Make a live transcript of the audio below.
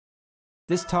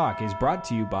This talk is brought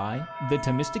to you by the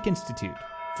Thomistic Institute.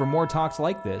 For more talks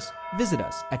like this, visit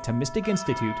us at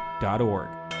Thomisticinstitute.org.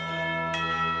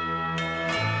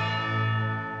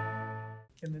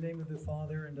 In the name of the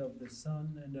Father, and of the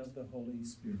Son, and of the Holy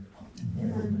Spirit.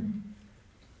 Amen.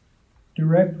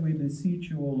 Direct, we beseech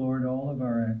you, O Lord, all of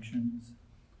our actions,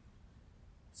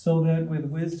 so that with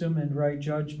wisdom and right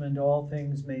judgment all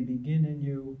things may begin in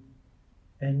you,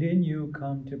 and in you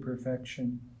come to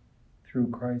perfection, through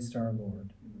Christ our Lord.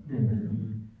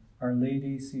 Amen. Our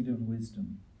Lady, seat of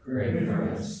wisdom, pray for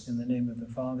us. In the name of the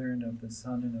Father, and of the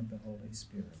Son, and of the Holy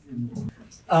Spirit.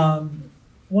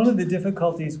 One of the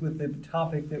difficulties with the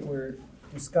topic that we're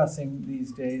discussing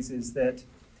these days is that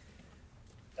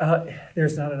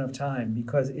there's not enough time,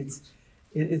 because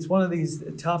it's one of these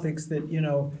topics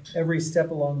that, every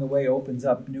step along the way opens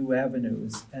up new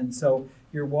avenues. And so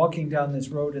you're walking down this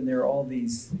road and there are all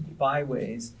these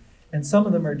byways, and some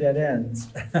of them are dead ends,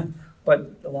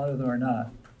 but a lot of them are not.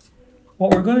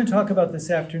 What we're going to talk about this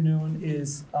afternoon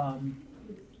is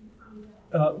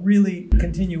really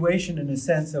continuation, in a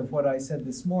sense, of what I said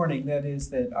this morning. That is,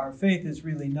 that our faith is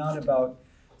really not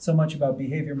so much about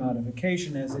behavior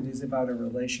modification as it is about a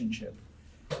relationship.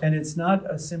 And it's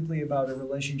not simply about a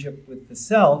relationship with the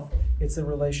self, it's a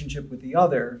relationship with the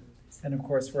other. And of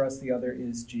course, for us, the other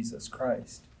is Jesus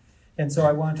Christ. And so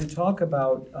I want to talk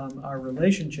about our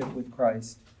relationship with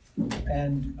Christ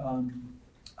and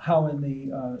how in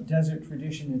the desert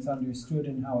tradition it's understood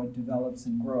and how it develops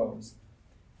and grows.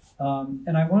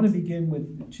 And I want to begin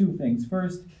with two things.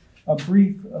 First, a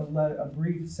brief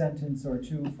sentence or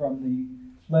two from the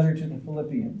letter to the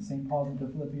Philippians. St. Paul to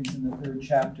the Philippians in the 3rd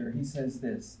chapter. He says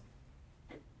this: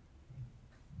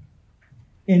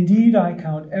 "Indeed, I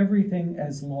count everything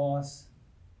as loss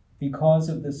because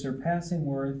of the surpassing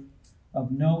worth of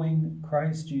knowing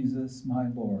Christ Jesus my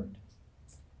Lord.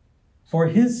 For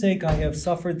his sake I have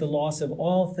suffered the loss of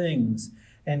all things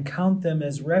and count them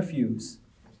as refuse,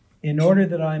 in order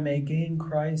that I may gain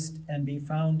Christ and be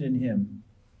found in him."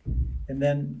 And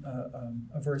then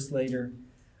a verse later,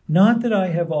 "Not that I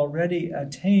have already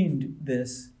attained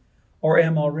this or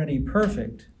am already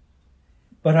perfect,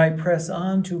 but I press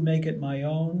on to make it my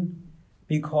own,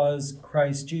 because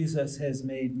Christ Jesus has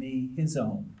made me his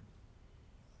own."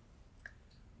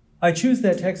 I choose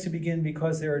that text to begin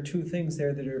because there are two things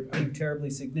there that are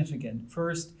terribly significant.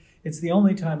 First, it's the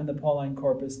only time in the Pauline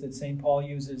corpus that St. Paul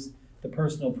uses the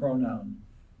personal pronoun,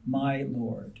 my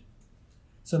Lord.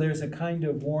 So there's a kind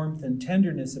of warmth and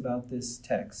tenderness about this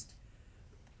text.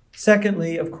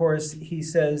 Secondly, of course, he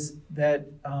says that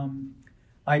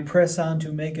I press on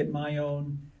to make it my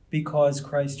own because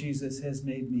Christ Jesus has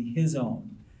made me his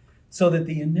own. So that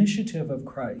the initiative of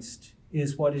Christ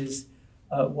is what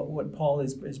Paul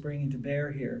is bringing to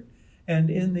bear here. And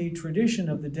in the tradition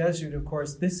of the desert, of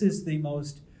course, this is the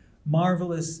most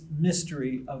marvelous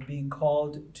mystery of being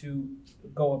called to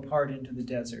go apart into the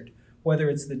desert, whether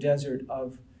it's the desert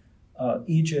of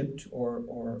Egypt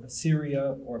or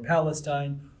Syria or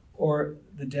Palestine or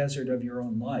the desert of your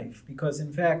own life. Because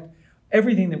in fact,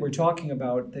 everything that we're talking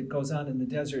about that goes on in the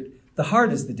desert, the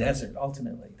heart is the desert,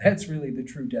 ultimately. That's really the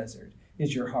true desert,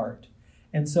 is your heart.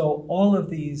 And so all of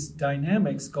these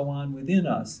dynamics go on within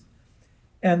us.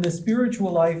 And the spiritual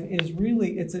life is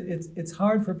really, it's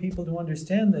hard for people to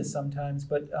understand this sometimes,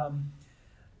 but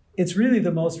it's really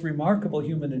the most remarkable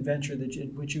human adventure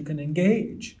in which you can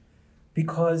engage,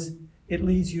 because it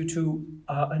leads you to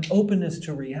an openness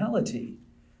to reality,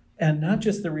 and not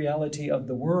just the reality of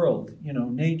the world,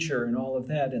 nature and all of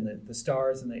that, and the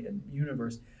stars and the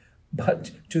universe,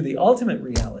 but to the ultimate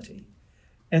reality.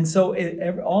 And so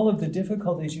all of the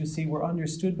difficulties you see were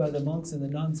understood by the monks and the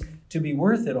nuns to be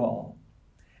worth it all.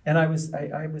 And I was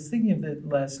thinking of it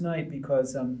last night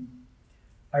because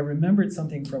I remembered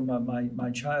something from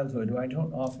my childhood. I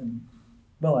don't often,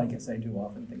 well, I guess I do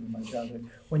often think of my childhood.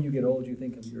 When you get old, you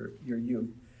think of your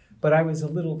youth. But I was a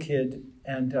little kid,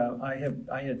 and I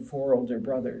had 4 older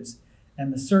brothers,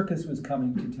 and the circus was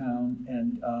coming to town,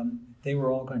 and they were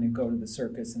all going to go to the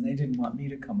circus, and they didn't want me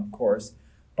to come, of course,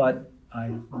 but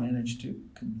I managed to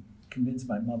convince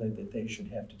my mother that they should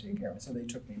have to take care of it, so they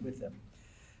took me with them.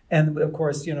 And of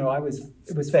course, it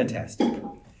was fantastic.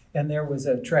 And there was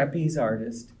a trapeze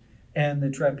artist, and the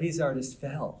trapeze artist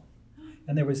fell,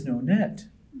 and there was no net.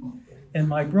 And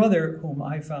my brother, whom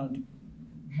I found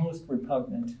most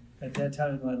repugnant at that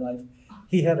time in my life,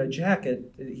 he had a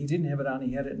jacket. He didn't have it on,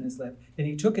 he had it in his lap, and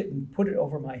he took it and put it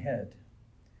over my head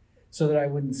so that I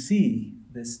wouldn't see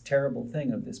this terrible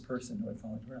thing of this person who had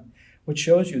fallen around. Which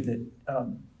shows you that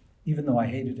even though I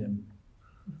hated him,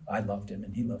 I loved him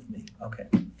and he loved me. Okay.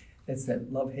 It's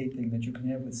that love-hate thing that you can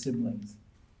have with siblings.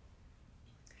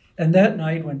 And that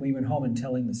night when we went home and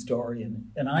telling the story,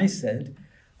 and I said,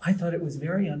 I thought it was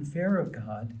very unfair of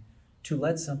God to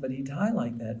let somebody die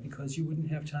like that because you wouldn't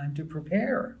have time to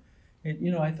prepare.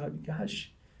 And, I thought,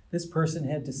 gosh, this person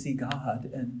had to see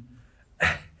God, and,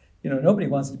 nobody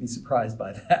wants to be surprised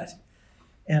by that.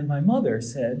 And my mother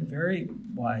said very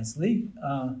wisely,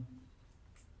 oh,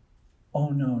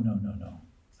 no.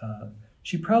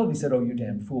 She probably said, oh, you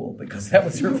damn fool, because that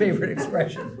was her favorite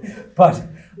expression. But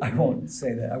I won't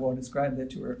say that. I won't ascribe that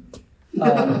to her.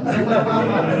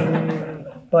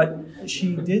 But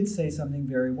she did say something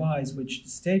very wise, which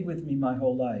stayed with me my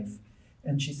whole life.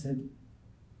 And she said,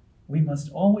 we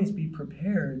must always be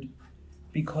prepared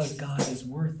because God is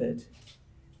worth it,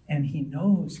 and he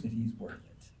knows that he's worth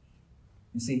it.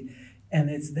 You see, and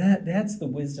that's the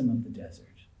wisdom of the desert.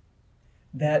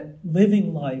 That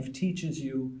living life teaches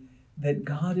you that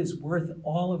God is worth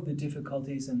all of the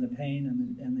difficulties and the pain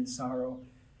and the sorrow,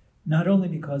 not only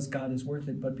because God is worth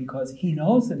it, but because he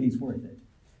knows that he's worth it.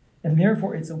 And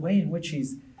therefore, it's a way in which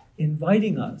he's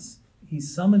inviting us,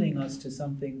 he's summoning us to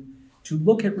something, to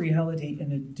look at reality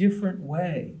in a different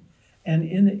way. And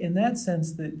in that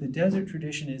sense, the desert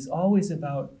tradition is always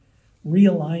about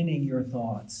realigning your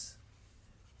thoughts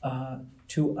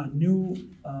to a new,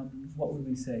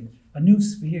 a new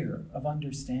sphere of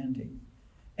understanding.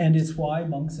 And it's why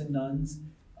monks and nuns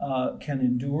can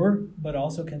endure, but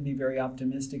also can be very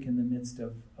optimistic in the midst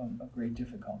of great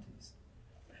difficulties.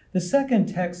 The second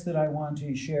text that I want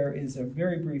to share is a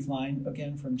very brief line,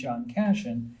 again from John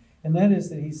Cassian, and that is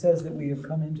that he says that we have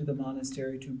come into the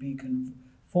monastery to be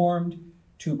conformed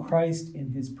to Christ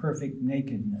in his perfect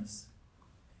nakedness.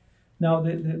 Now,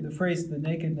 the phrase, the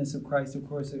nakedness of Christ, of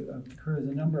course, occurs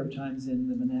a number of times in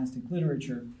the monastic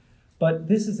literature, but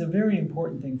this is a very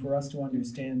important thing for us to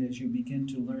understand as you begin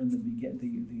to learn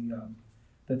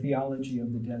the theology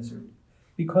of the desert.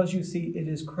 Because you see, it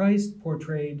is Christ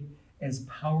portrayed as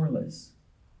powerless,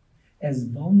 as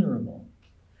vulnerable.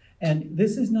 And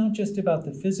this is not just about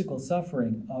the physical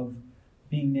suffering of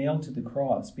being nailed to the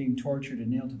cross, being tortured and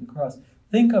nailed to the cross.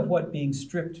 Think of what being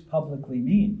stripped publicly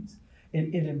means.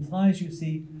 It implies, you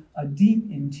see, a deep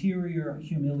interior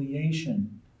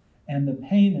humiliation and the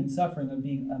pain and suffering of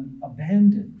being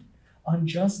abandoned,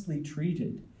 unjustly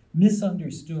treated,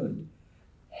 misunderstood,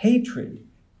 hatred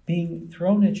being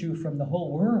thrown at you from the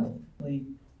whole world,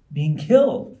 being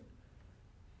killed.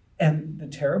 And the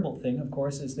terrible thing, of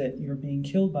course, is that you're being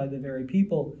killed by the very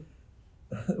people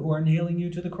who are nailing you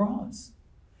to the cross.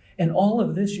 And all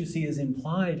of this, you see, is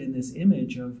implied in this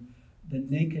image of the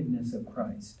nakedness of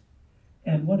Christ.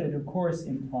 And what it, of course,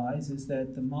 implies is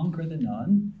that the monk or the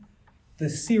nun, the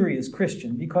serious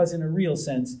Christian, because in a real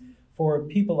sense, for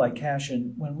people like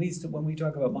Cassian, when we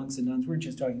talk about monks and nuns, we're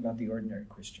just talking about the ordinary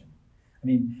Christian. I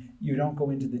mean, you don't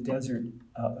go into the desert,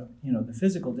 the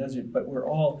physical desert, but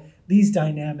these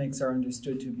dynamics are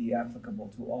understood to be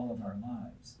applicable to all of our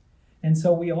lives. And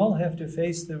so we all have to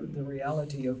face the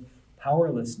reality of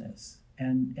powerlessness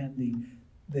and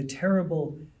the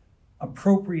terrible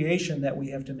appropriation that we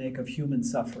have to make of human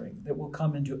suffering that will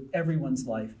come into everyone's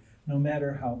life, no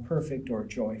matter how perfect or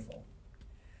joyful.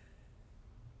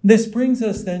 This brings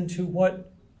us then to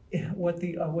what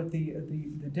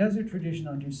the desert tradition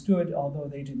understood, although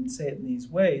they didn't say it in these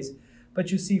ways.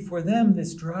 But you see, for them,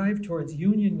 this drive towards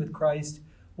union with Christ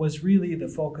was really the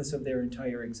focus of their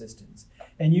entire existence.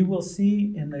 And you will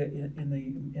see in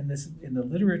the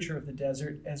literature of the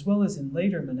desert, as well as in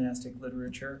later monastic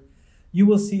literature, you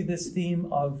will see this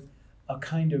theme of a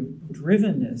kind of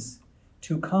drivenness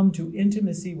to come to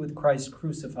intimacy with Christ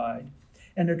crucified,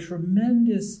 and a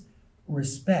tremendous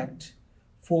respect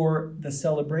for the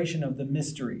celebration of the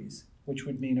mysteries, which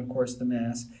would mean, of course, the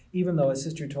Mass, even though a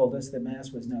sister told us that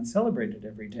Mass was not celebrated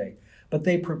every day. But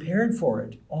they prepared for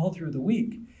it all through the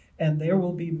week. And there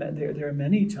are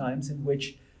many times in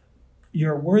which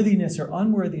your worthiness or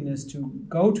unworthiness to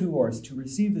go to or to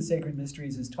receive the sacred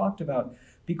mysteries is talked about,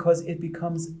 because it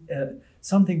becomes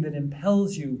something that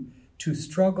impels you to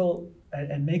struggle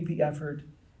and make the effort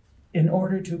in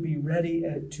order to be ready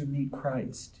to meet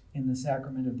Christ in the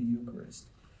sacrament of the Eucharist.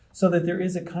 So that there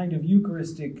is a kind of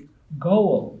Eucharistic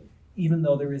goal, even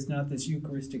though there is not this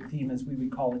Eucharistic theme as we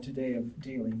would call it today of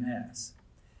daily Mass.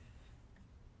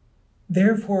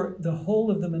 Therefore, the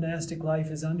whole of the monastic life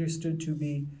is understood to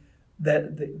be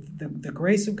that the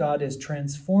grace of God is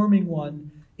transforming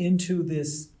one into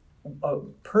this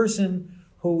person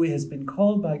who has been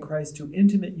called by Christ to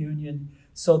intimate union,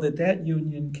 so that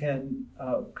union can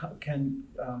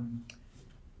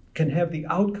have the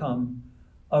outcome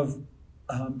of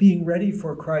being ready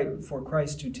for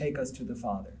Christ to take us to the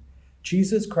Father.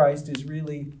 Jesus Christ is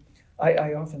really,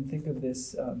 I often think of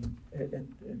this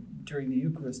during the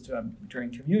Eucharist,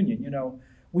 during communion,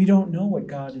 we don't know what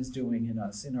God is doing in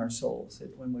us, in our souls,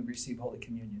 when we receive Holy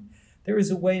Communion. There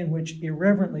is a way in which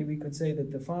irreverently we could say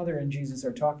that the Father and Jesus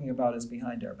are talking about us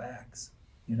behind our backs,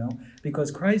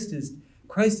 because Christ is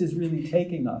really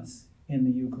taking us in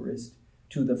the Eucharist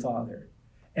to the Father.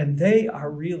 And they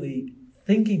are really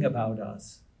thinking about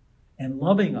us and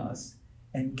loving us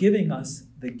and giving us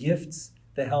the gifts,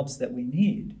 the helps that we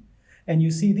need. And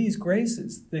you see these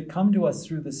graces that come to us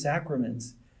through the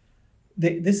sacraments.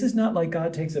 This is not like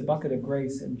God takes a bucket of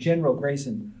grace and general grace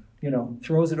and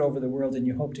throws it over the world and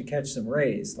you hope to catch some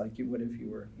rays like you would if you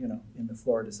were, in the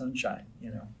Florida sunshine,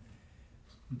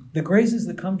 The graces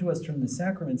that come to us from the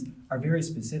sacraments are very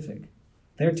specific.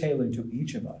 They're tailored to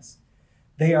each of us.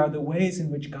 They are the ways in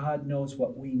which God knows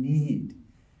what we need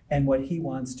and what he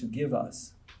wants to give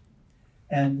us.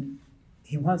 And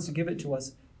he wants to give it to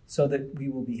us so that we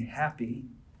will be happy.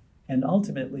 And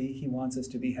ultimately, he wants us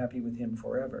to be happy with him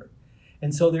forever.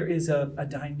 And so there is a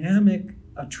dynamic,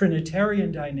 a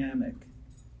Trinitarian dynamic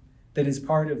that is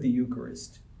part of the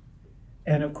Eucharist.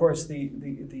 And of course, the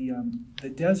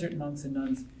desert monks and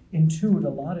nuns intuit a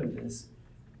lot of this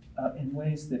in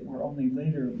ways that were only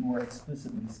later more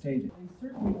explicitly stated. They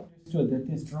certainly understood that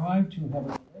this drive to have a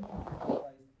relationship with Christ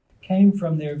came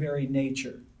from their very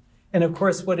nature. And of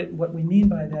course, what we mean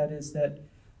by that is that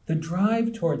the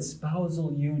drive towards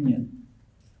spousal union.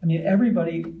 I mean,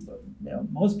 everybody,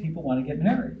 most people want to get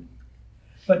married.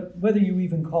 But whether you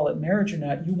even call it marriage or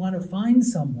not, you want to find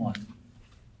someone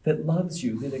that loves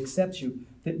you, that accepts you,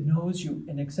 that knows you,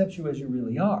 and accepts you as you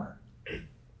really are.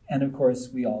 And of course,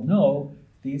 we all know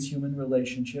these human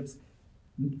relationships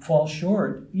fall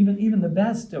short. Even the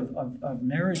best of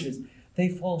marriages, they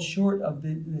fall short of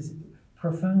this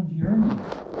profound yearning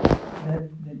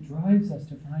that drives us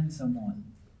to find someone.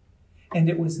 And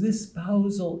it was this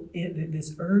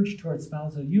urge towards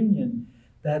spousal union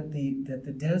that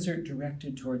the desert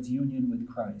directed towards union with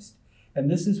Christ. And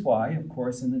this is why, of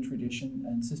course, in the tradition,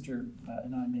 and Sister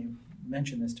and I may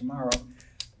mention this tomorrow,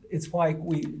 it's why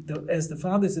as the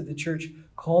fathers of the church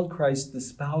called Christ the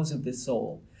spouse of the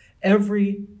soul.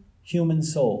 Every human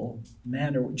soul,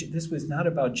 this was not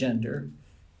about gender,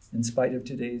 in spite of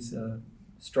today's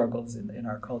struggles in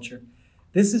our culture.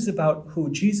 This is about who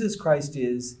Jesus Christ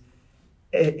is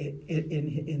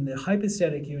in the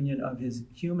hypostatic union of his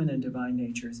human and divine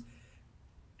natures,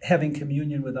 having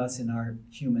communion with us in our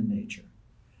human nature.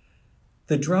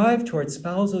 The drive towards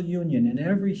spousal union in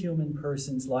every human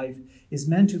person's life is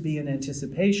meant to be an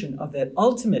anticipation of that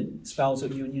ultimate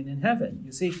spousal union in heaven.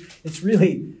 You see, it's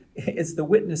the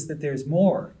witness that there's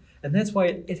more. And that's why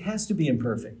it has to be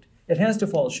imperfect. It has to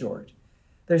fall short.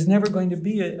 There's never going to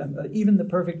be even the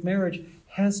perfect marriage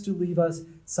has to leave us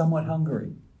somewhat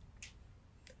hungry.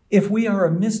 If we are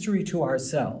a mystery to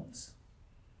ourselves,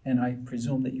 and I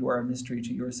presume that you are a mystery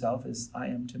to yourself as I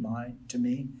am to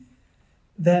me,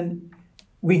 then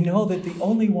we know that the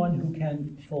only one who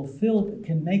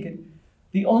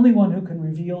the only one who can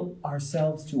reveal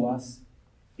ourselves to us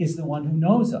is the one who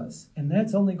knows us. And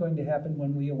that's only going to happen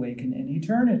when we awaken in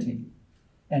eternity.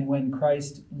 And when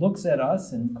Christ looks at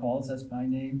us and calls us by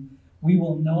name, we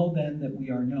will know then that we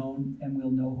are known, and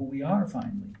we'll know who we are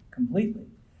finally, completely.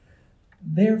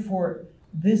 Therefore,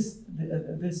 this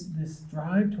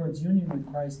drive towards union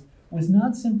with Christ was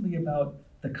not simply about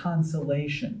the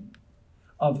consolation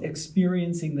of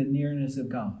experiencing the nearness of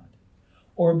God,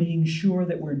 or being sure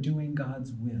that we're doing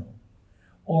God's will,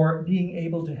 or being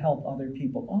able to help other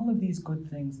people. All of these good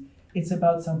things, it's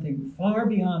about something far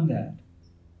beyond that.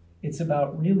 It's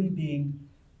about really being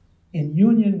in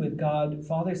union with God,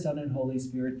 Father, Son, and Holy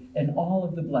Spirit, and all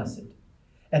of the blessed.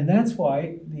 And that's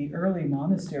why the early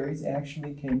monasteries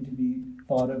actually came to be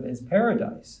thought of as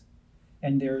paradise.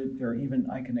 And there are even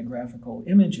iconographical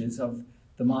images of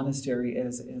the monastery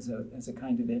as a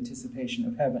kind of anticipation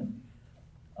of heaven.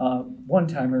 One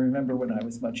time, I remember when I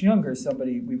was much younger,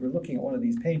 we were looking at one of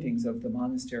these paintings of the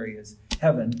monastery as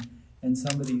heaven, and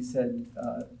somebody said,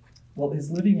 well, is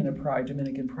living in a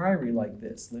Dominican priory like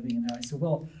this, I said,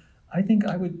 well, I think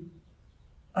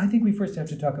we first have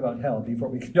to talk about hell before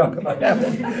we can talk about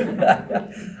heaven.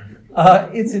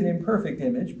 It's an imperfect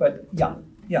image, but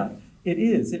yeah, it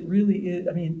is. It really is.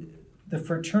 I mean, the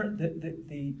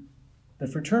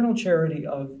fraternal charity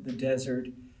of the desert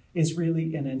is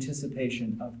really an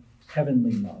anticipation of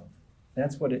heavenly love.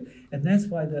 That's what and that's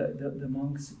why the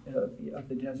monks of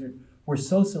the desert were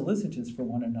so solicitous for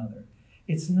one another.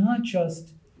 It's not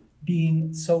just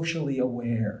being socially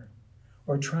aware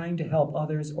or trying to help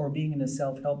others or being in a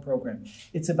self-help program.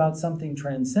 It's about something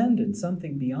transcendent,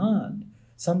 something beyond,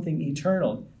 something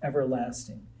eternal,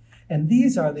 everlasting. And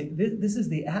this is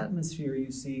the atmosphere,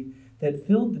 you see, that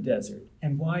filled the desert,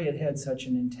 and why it had such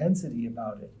an intensity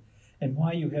about it, and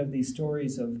why you have these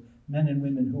stories of men and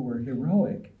women who were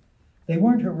heroic. They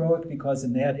weren't heroic because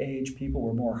in that age people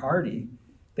were more hardy.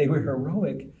 They were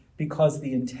heroic because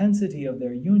the intensity of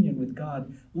their union with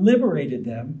God liberated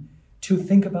them to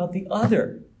think about the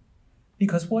other.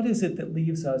 Because what is it that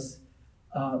leaves us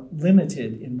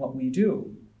limited in what we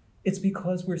do? It's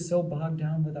because we're so bogged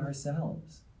down with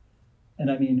ourselves. And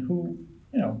I mean,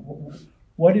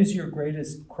 what is your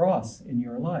greatest cross in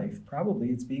your life? Probably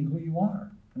it's being who you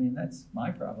are. I mean, that's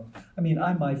my problem. I mean,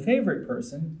 I'm my favorite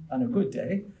person on a good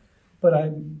day, but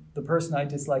I'm the person I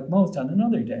dislike most on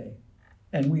another day.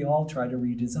 And we all try to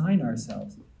redesign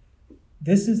ourselves.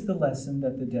 This is the lesson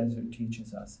that the desert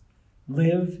teaches us.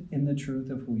 Live in the truth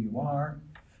of who you are,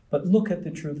 but look at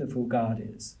the truth of who God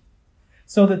is.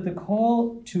 So that the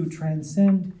call to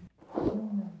transcend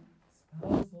human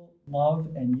spousal love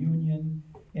and union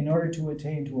in order to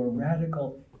attain to a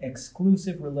radical,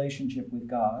 exclusive relationship with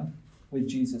God, with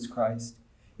Jesus Christ,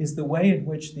 is the way in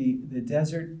which the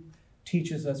desert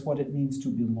teaches us what it means to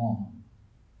belong.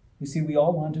 You see, we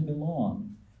all want to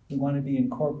belong. We want to be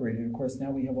incorporated. Of course,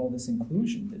 now we have all this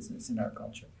inclusion business in our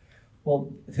culture.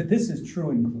 Well, this is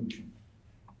true inclusion.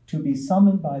 To be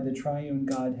summoned by the triune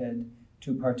Godhead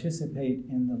to participate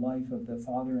in the life of the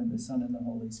Father and the Son and the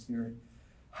Holy Spirit.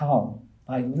 How?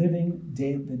 By living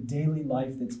the daily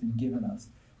life that's been given us.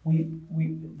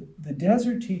 The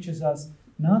desert teaches us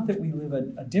not that we live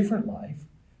a different life,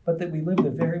 but that we live the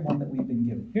very one that we've been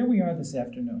given. Here we are this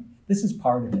afternoon. This is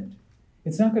part of it.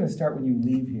 It's not going to start when you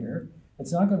leave here.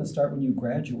 It's not going to start when you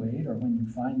graduate or when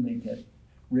you finally get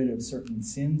rid of certain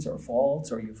sins or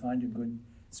faults or you find a good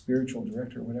spiritual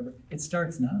director or whatever. It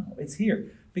starts now. It's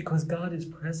here because God is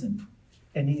present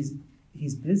and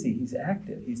he's busy, he's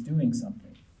active, he's doing something.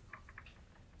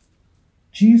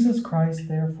 Jesus Christ,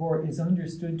 therefore, is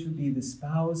understood to be the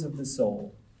spouse of the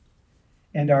soul,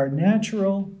 and our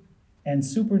natural and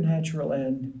supernatural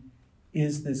end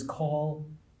is this call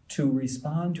to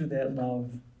respond to that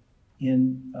love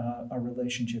in a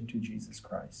relationship to Jesus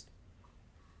Christ.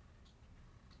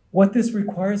 What this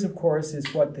requires, of course,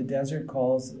 is what the desert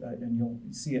calls, and you'll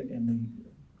see it in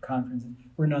the conference,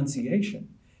 renunciation.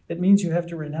 It means you have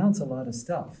to renounce a lot of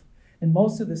stuff. And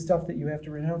most of the stuff that you have to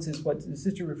renounce is what the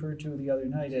sister referred to the other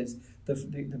night as the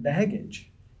baggage.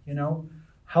 You know,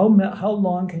 how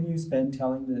long can you spend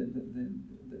telling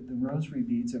the rosary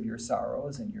beads of your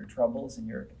sorrows and your troubles and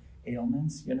your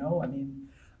ailments? You know, I mean,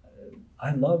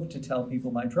 I love to tell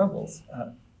people my troubles.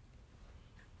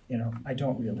 I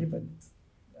don't really, but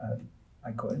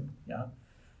I could, yeah.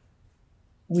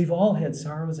 We've all had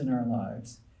sorrows in our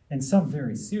lives, and some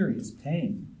very serious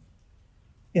pain.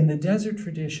 In the desert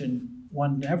tradition,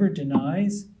 one never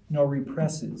denies nor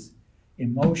represses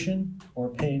emotion or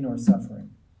pain or suffering.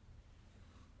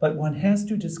 But one has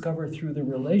to discover through the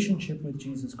relationship with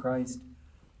Jesus Christ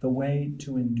the way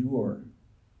to endure,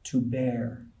 to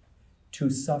bear, to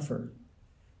suffer,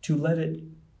 to let it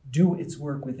do its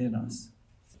work within us.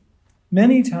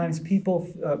 Many times people,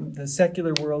 the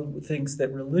secular world thinks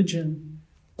that religion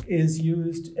is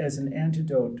used as an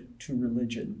antidote to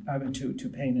to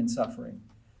pain and suffering,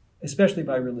 especially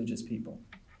by religious people.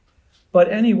 But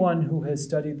anyone who has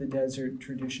studied the desert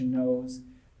tradition knows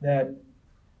that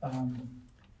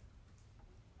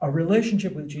a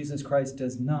relationship with Jesus Christ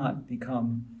does not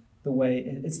become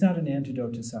it's not an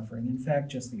antidote to suffering. In fact,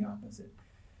 just the opposite.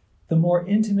 The more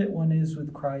intimate one is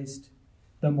with Christ,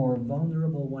 the more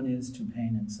vulnerable one is to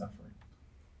pain and suffering.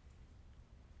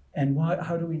 And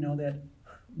how do we know that?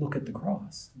 Look at the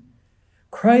cross.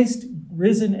 Christ,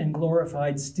 risen and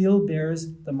glorified, still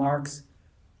bears the marks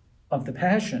of the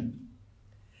passion.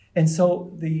 And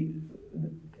so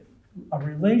a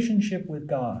relationship with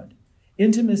God,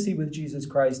 intimacy with Jesus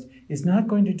Christ, is not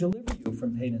going to deliver you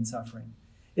from pain and suffering.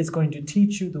 It's going to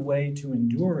teach you the way to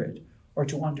endure it, or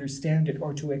to understand it,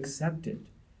 or to accept it,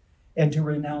 and to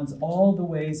renounce all the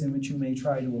ways in which you may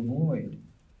try to avoid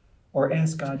or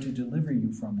ask God to deliver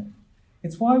you from it.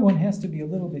 It's why one has to be a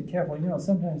little bit careful. You know,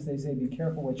 sometimes they say, be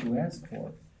careful what you ask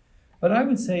for. But I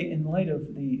would say, in light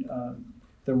of the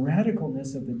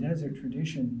radicalness of the desert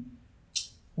tradition,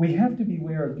 we have to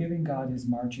beware of giving God his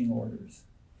marching orders.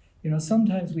 You know,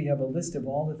 sometimes we have a list of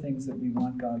all the things that we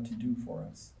want God to do for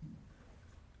us.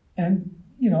 And,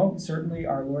 you know, certainly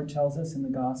our Lord tells us in the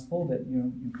gospel that, you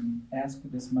know, you can ask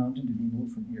this mountain to be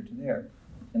moved from here to there.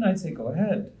 And I'd say, go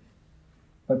ahead.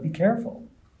 But be careful.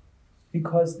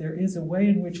 Because there is a way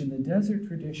in which in the desert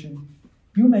tradition,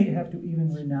 you may have to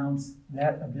even renounce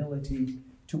that ability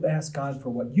to ask God for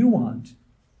what you want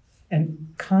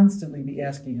and constantly be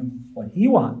asking him what he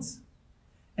wants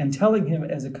and telling him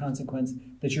as a consequence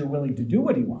that you're willing to do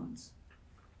what he wants.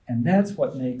 And that's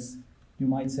what makes, you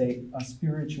might say, a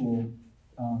spiritual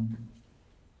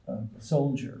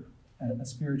soldier, a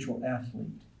spiritual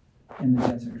athlete in the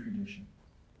desert tradition.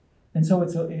 And so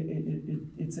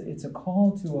it's a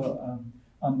call to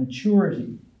a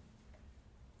maturity.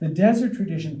 The desert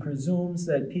tradition presumes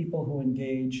that people who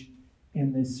engage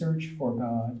in this search for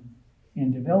God,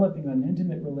 in developing an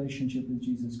intimate relationship with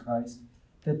Jesus Christ,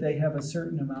 that they have a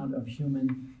certain amount of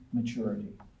human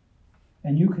maturity.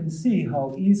 And you can see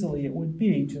how easily it would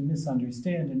be to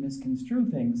misunderstand and misconstrue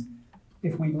things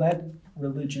if we let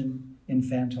religion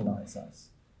infantilize us,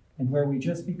 and where we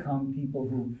just become people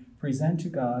who present to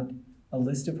God a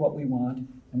list of what we want,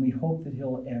 and we hope that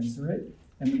he'll answer it,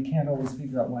 and we can't always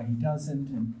figure out why he doesn't,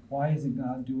 and why isn't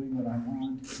God doing what I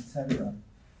want, etc.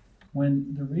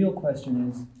 When the real question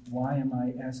is, why am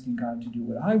I asking God to do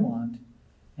what I want?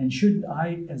 And shouldn't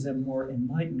I, as a more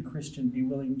enlightened Christian, be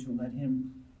willing to let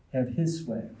him have his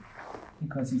way?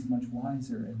 Because he's much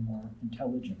wiser and more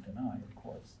intelligent than I, of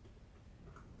course.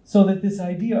 So that this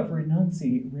idea of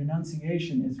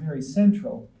renunciation is very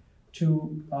central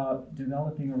to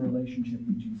developing a relationship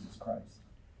with Jesus Christ.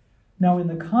 Now, in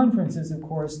the conferences, of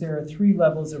course, there are 3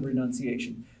 levels of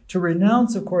renunciation. To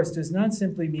renounce, of course, does not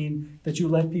simply mean that you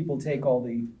let people take all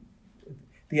the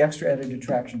extra added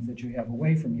attractions that you have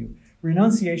away from you.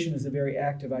 Renunciation is a very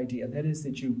active idea. That is,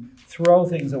 that you throw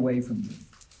things away from you,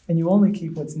 and you only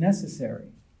keep what's necessary.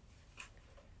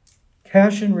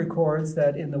 Cassian records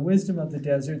that in the wisdom of the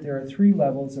desert, there are 3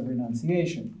 levels of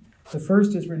renunciation. The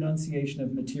first is renunciation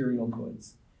of material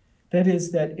goods. That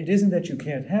is, that it isn't that you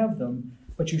can't have them,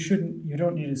 but you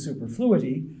don't need a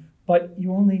superfluity, but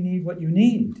you only need what you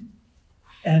need.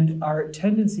 And our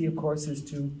tendency, of course, is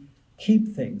to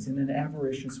keep things in an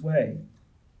avaricious way.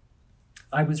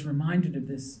 I was reminded of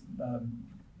this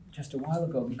just a while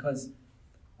ago because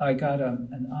I got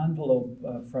an envelope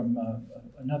from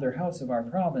another house of our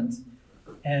province,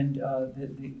 and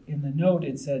in the note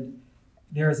it said,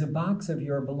 "There's a box of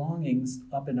your belongings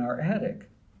up in our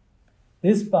attic."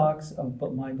 This box of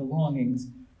my belongings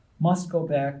must go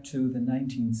back to the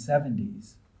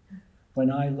 1970s,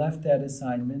 when I left that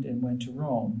assignment and went to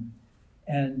Rome,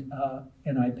 and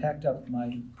I packed up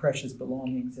my precious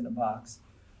belongings in a box.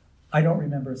 I don't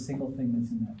remember a single thing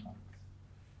that's in that box.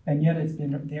 And yet it's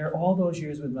been there all those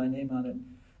years with my name on it.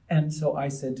 And so I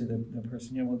said to the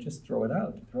person, well, just throw it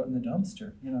out, throw it in the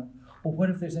dumpster, Well, what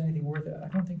if there's anything worth it? I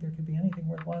don't think there could be anything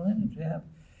worthwhile in it to have.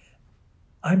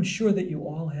 I'm sure that you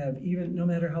all have, even no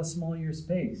matter how small your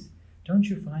space, don't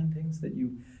you find things that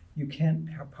you can't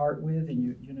part with,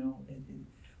 and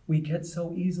we get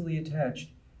so easily attached.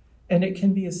 And it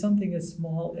can be something as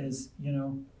small as,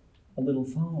 a little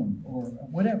phone or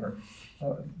whatever,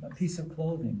 a piece of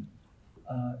clothing.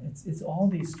 It's all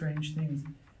these strange things.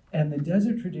 And the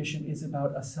desert tradition is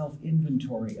about a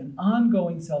self-inventory, an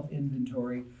ongoing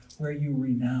self-inventory where you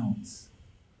renounce.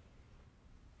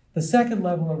 The second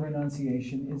level of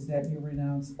renunciation is that you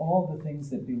renounce all the things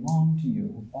that belong to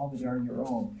you, all that are your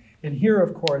own. And here,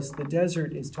 of course, the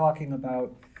desert is talking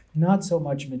about not so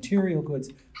much material goods,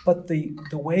 but the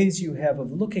ways you have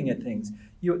of looking at things,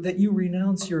 that you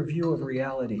renounce your view of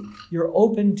reality. You're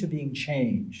open to being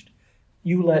changed.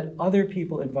 You let other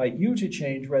people invite you to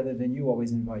change rather than you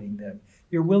always inviting them.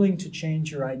 You're willing to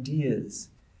change your ideas,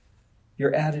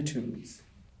 your attitudes.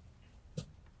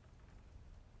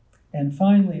 And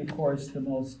finally, of course, the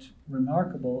most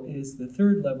remarkable is the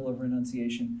third level of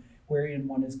renunciation, wherein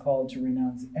one is called to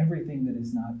renounce everything that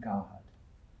is not God.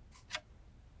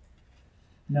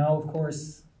 Now, of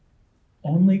course,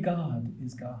 only God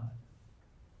is God.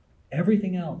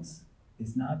 Everything else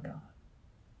is not God.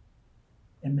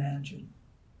 Imagine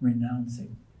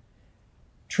renouncing,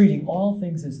 treating all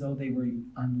things as though they were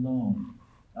on loan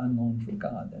from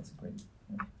God. That's a great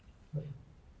point.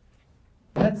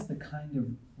 That's the kind of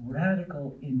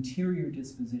radical interior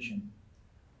disposition.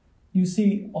 You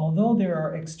see, although there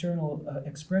are external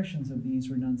expressions of these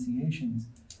renunciations,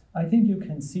 I think you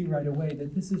can see right away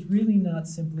that this is really not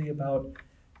simply about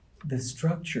the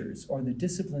structures or the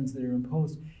disciplines that are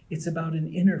imposed. It's about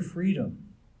an inner freedom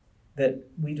that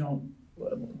we don't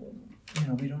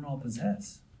all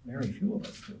possess. Very few of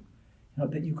us do.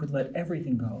 That you could let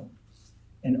everything go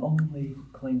and only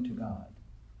cling to God.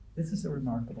 This is a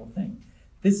remarkable thing.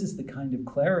 This is the kind of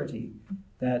clarity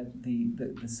that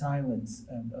the silence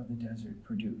of the desert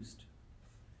produced.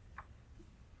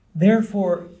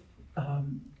 Therefore,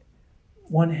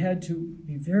 one had to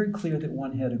be very clear that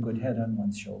one had a good head on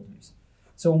one's shoulders.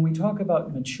 So when we talk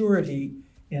about maturity,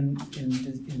 in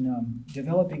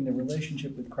developing the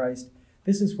relationship with Christ,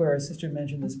 this is where, as Sister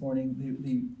mentioned this morning,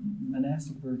 the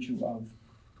monastic virtue of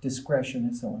discretion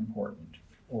is so important,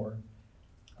 or,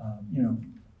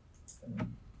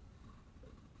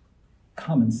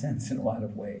 common sense in a lot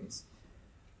of ways.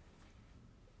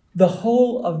 The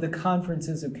whole of the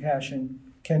conferences of Cashion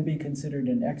can be considered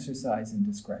an exercise in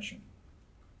discretion.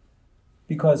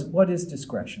 Because what is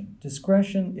discretion?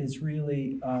 Discretion is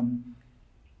really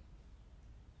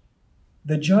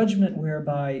the judgment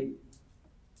whereby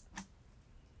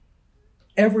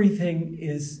everything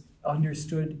is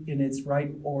understood in its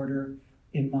right order,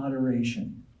 in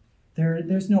moderation.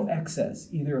 There's no excess,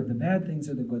 either of the bad things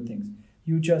or the good things.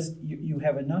 You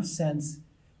have enough sense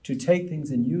to take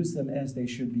things and use them as they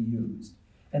should be used.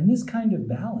 And this kind of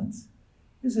balance,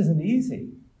 this isn't easy.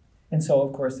 And so,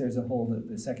 of course, there's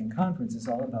the second conference is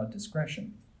all about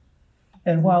discretion.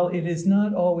 And while it is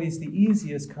not always the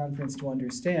easiest conference to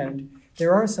understand,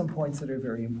 there are some points that are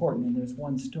very important. And there's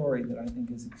one story that I think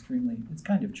is it's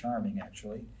kind of charming,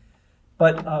 actually.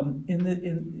 But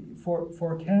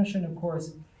for Cashion, of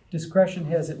course, discretion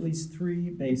has at least three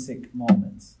basic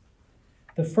moments.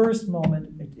 The first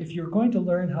moment, if you're going to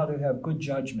learn how to have good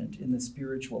judgment in the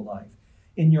spiritual life,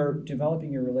 in your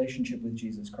developing your relationship with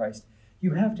Jesus Christ,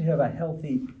 you have to have a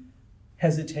healthy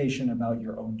hesitation about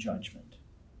your own judgment,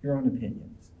 your own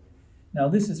opinions. Now,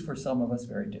 this is for some of us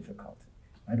very difficult.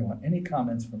 I don't want any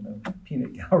comments from the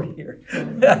peanut gallery here.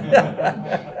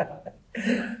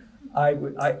 I've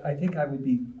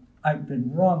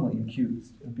been wrongly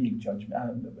accused of being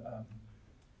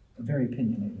very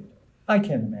opinionated. I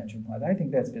can't imagine why. I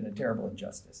think that's been a terrible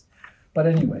injustice. But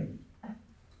anyway,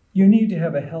 you need to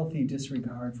have a healthy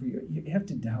disregard for you have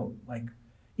to doubt,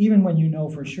 even when you know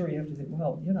for sure, you have to say,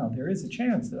 well, there is a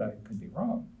chance that I could be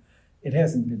wrong. It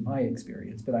hasn't been my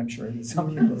experience, but I'm sure it is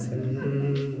some people's.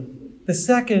 The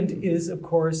second is, of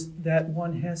course, that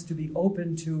one has to be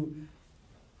open to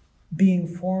being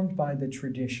formed by the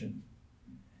tradition.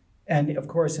 And of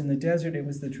course, in the desert, it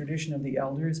was the tradition of the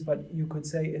elders, but you could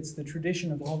say it's the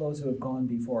tradition of all those who have gone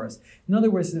before us. In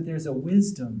other words, that there's a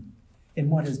wisdom in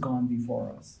what has gone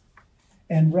before us.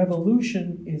 And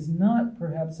revolution is not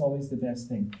perhaps always the best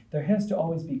thing. There has to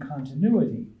always be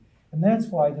continuity. And that's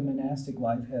why the monastic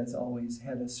life has always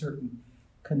had a certain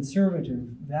conservative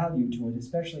value to it,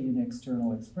 especially in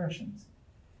external expressions.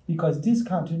 Because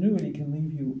discontinuity can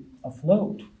leave you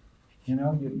afloat.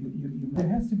 There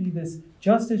has to be this,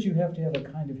 just as you have to have a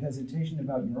kind of hesitation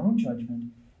about your own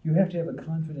judgment, you have to have a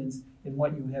confidence in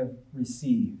what you have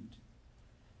received.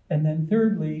 And then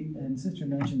thirdly, and Sister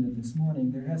mentioned it this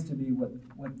morning, there has to be what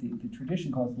the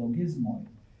tradition calls logismoi.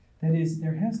 That is,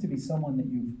 there has to be someone that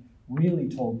you've really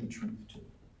told the truth to,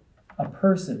 a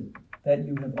person that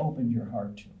you have opened your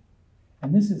heart to.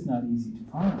 And this is not easy to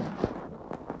find.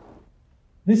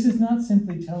 This is not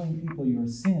simply telling people your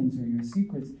sins or your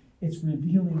secrets, it's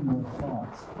revealing your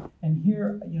thoughts. And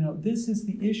here, this is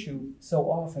the issue so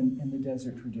often in the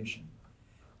desert tradition.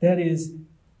 That is,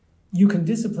 you can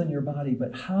discipline your body,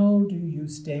 but how do you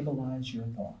stabilize your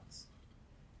thoughts?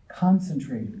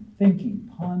 Concentrating, thinking,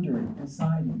 pondering,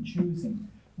 deciding, choosing,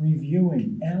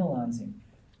 reviewing, analyzing.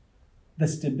 The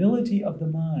stability of the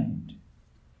mind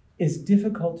is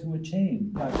difficult to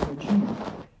achieve.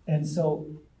 And so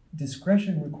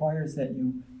discretion requires that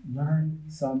you learn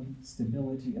some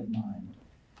stability of mind,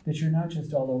 that you're not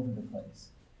just all over the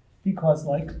place. Because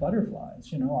like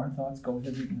butterflies, our thoughts go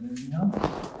hither and yon.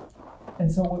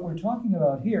 And so what we're talking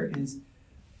about here is,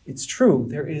 it's true,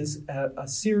 there is a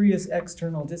serious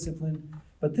external discipline,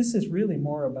 but this is really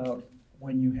more about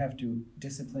when you have to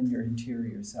discipline your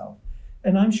interior self.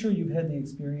 And I'm sure you've had the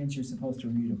experience, you're supposed to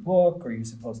read a book or you're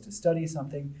supposed to study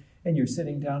something, and you're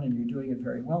sitting down and you're doing it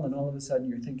very well, and all of a sudden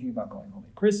you're thinking about going home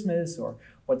at Christmas, or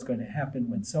what's going to happen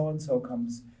when so-and-so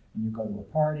comes and you go to a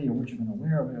party, or what you're going to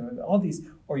wear, all these,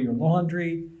 or your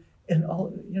laundry, and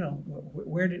all,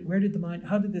 where did the mind,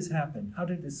 how did this happen? How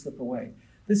did this slip away?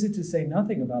 This is to say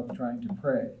nothing about trying to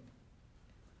pray.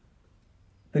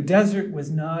 The desert was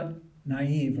not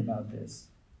naive about this,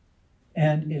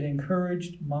 and it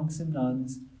encouraged monks and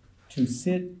nuns to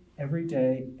sit every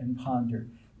day and ponder.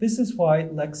 This is why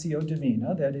Lectio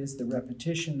Divina, that is the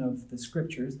repetition of the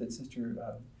scriptures that Sister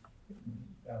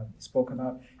spoke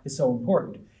about, is so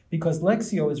important. Because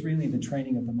Lectio is really the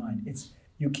training of the mind.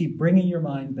 You keep bringing your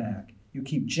mind back. You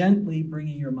keep gently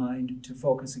bringing your mind to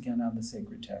focus again on the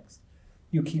sacred text.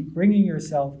 You keep bringing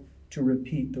yourself to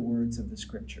repeat the words of the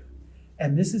scripture.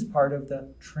 And this is part of the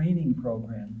training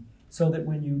program, so that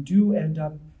when you do end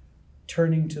up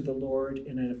turning to the Lord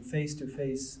in a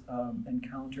face-to-face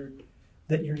encounter,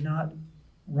 that you're not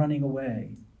running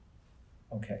away.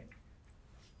 Okay.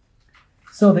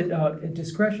 So that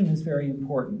discretion is very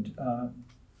important.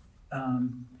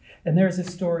 And there's a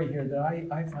story here that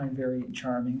I find very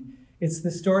charming. It's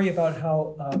the story about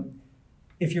how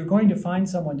if you're going to find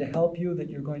someone to help you, that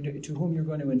you're going to whom you're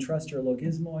going to entrust your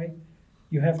logismoi,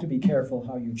 you have to be careful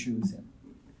how you choose him.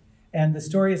 And the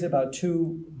story is about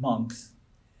two monks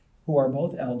who are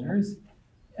both elders,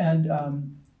 and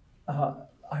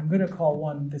I'm going to call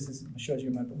one. This shows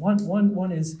you my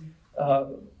one is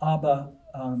Abba.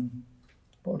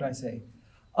 What would I say?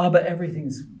 Abba,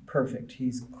 everything's perfect.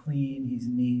 He's clean. He's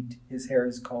neat. His hair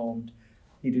is combed.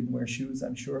 He didn't wear shoes,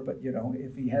 I'm sure, but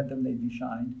if he had them, they'd be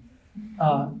shined.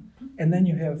 And then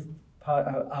you have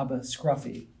Abba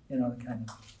Scruffy, the kind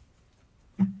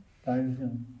of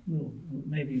little,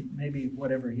 maybe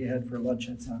whatever he had for lunch,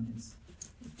 that's on his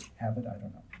habit. I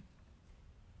don't know.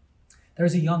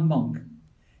 There's a young monk,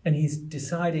 and he's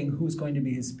deciding who's going to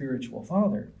be his spiritual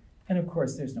father. And of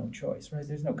course, there's no choice, right?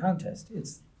 There's no contest.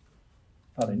 It's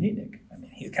Father Nietnik. I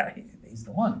mean, he's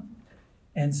the one.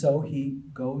 And so he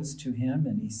goes to him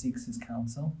and he seeks his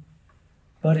counsel.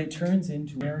 But it turns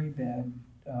into a very bad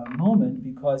moment,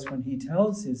 because when he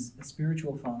tells his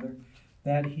spiritual father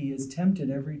that he is tempted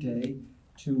every day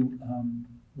to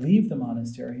leave the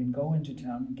monastery and go into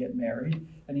town and get married,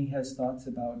 and he has thoughts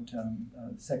about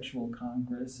sexual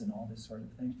congress and all this sort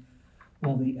of thing,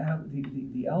 well,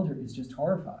 the elder is just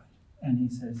horrified. And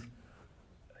he says,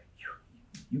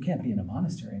 you can't be in a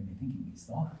monastery and be thinking these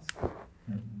thoughts.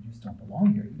 You just don't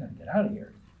belong here. You got to get out of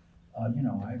here. I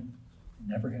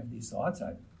never have these thoughts.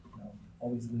 I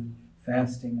always lived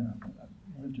fasting, and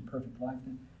I've lived a perfect life.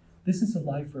 This is a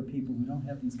life for people who don't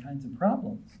have these kinds of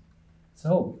problems.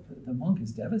 So the monk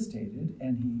is devastated,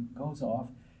 and he goes off,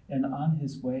 and on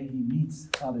his way he meets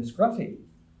Father Scruffy,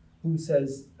 who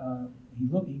says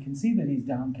he can see that he's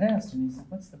downcast, and he says,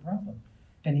 "What's the problem?"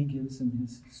 And he gives him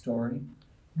his story,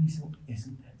 and he said,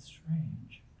 "Isn't that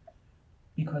strange?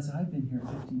 Because I've been here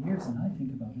 50 years, and I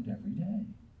think about it every day.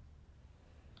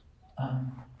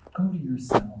 Go to your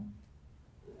cell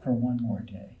for one more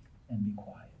day and be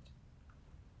quiet."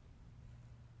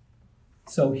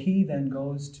 So he then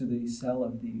goes to the cell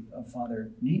of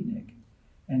Father Nietnik,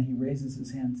 and he raises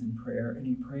his hands in prayer, and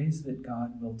he prays that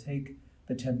God will take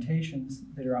the temptations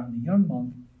that are on the young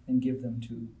monk and give them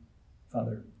to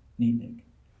Father Nietnik.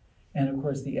 And of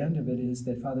course, the end of it is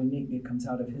that Father Nietnik comes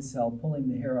out of his cell pulling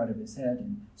the hair out of his head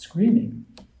and screaming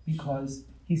because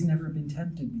he's never been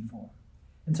tempted before.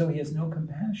 And so he has no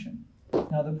compassion.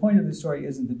 Now, the point of the story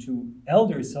isn't the two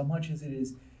elders so much as it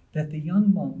is that the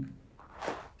young monk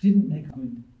didn't make a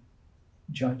good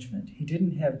judgment. He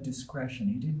didn't have discretion.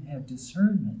 He didn't have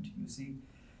discernment, you see.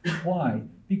 Why?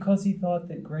 Because he thought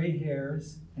that gray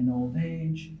hairs and old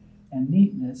age and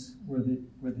neatness were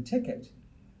the ticket.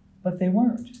 But they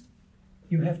weren't.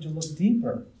 You have to look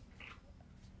deeper.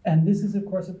 And this is, of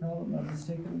course, a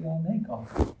mistake that we all make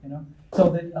often, So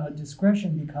that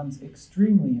discretion becomes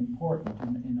extremely important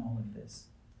in all of this.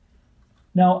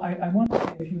 Now, I want to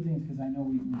say a few things, because I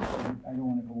know I don't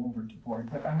want to go over too far,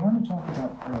 but I want to talk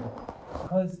about prayer.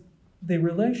 Because the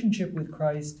relationship with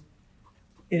Christ,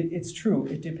 it's true,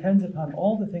 it depends upon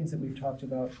all the things that we've talked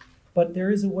about, but there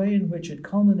is a way in which it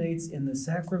culminates in the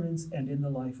sacraments and in the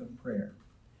life of prayer.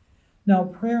 Now,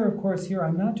 prayer, of course, here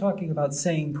I'm not talking about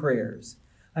saying prayers.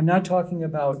 I'm not talking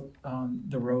about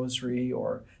the rosary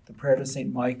or the prayer to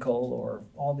St. Michael or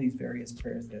all these various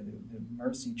prayers, the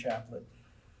mercy chaplet.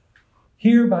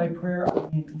 Here by prayer, I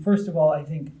mean, first of all,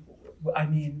 I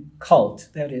mean cult,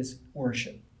 that is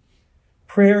worship.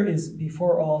 Prayer is,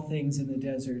 before all things in the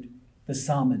desert, the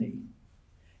psalmody.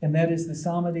 And that is the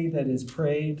psalmody that is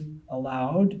prayed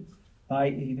aloud by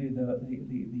either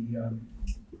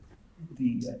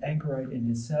the anchorite in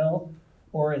his cell,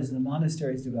 or as the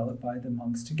monasteries developed, by the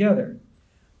monks together.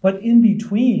 But in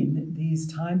between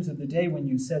these times of the day when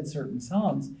you said certain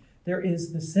psalms, there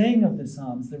is the saying of the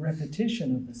psalms, the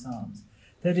repetition of the psalms.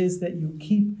 That is, that you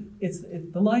keep,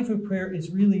 the life of prayer is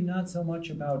really not so much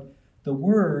about the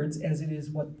words as it is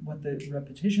what the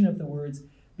repetition of the words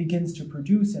begins to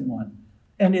produce in one.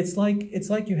 And it's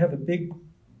like you have a big,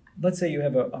 let's say you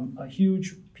have a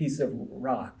huge piece of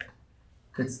rock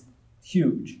that's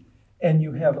huge, and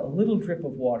you have a little drip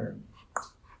of water.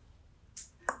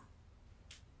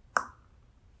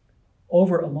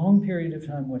 Over a long period of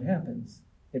time, what happens?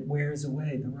 It wears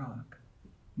away the rock,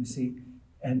 you see,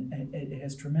 and it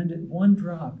has one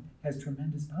drop has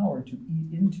tremendous power to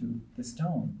eat into the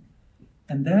stone.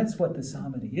 And that's what the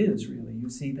psalmody is, really. You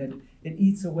see, that it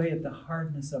eats away at the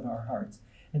hardness of our hearts.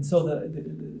 And so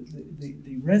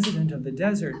the resident of the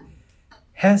desert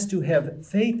has to have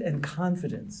faith and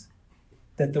confidence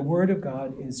that the word of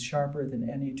God is sharper than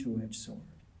any two-edged sword.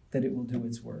 that it will do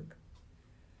its work.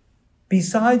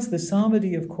 Besides the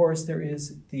psalmody, of course, there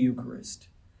is the Eucharist,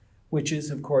 which is,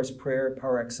 of course, prayer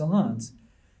par excellence.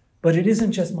 But it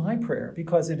isn't just my prayer,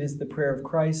 because it is the prayer of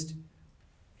Christ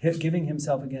giving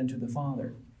himself again to the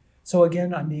Father. So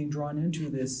again, I'm being drawn into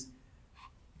this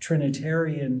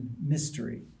Trinitarian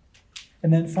mystery.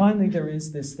 And then finally, there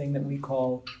is this thing that we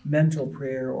call mental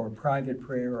prayer or private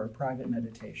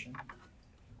meditation,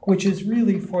 which is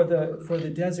really for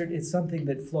the desert, it's something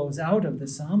that flows out of the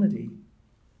psalmody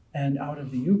and out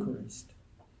of the Eucharist.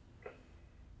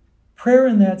 Prayer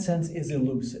in that sense is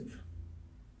elusive.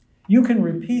 You can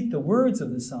repeat the words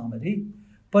of the psalmody,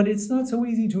 but it's not so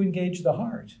easy to engage the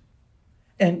heart.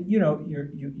 And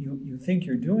you think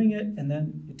you're doing it, and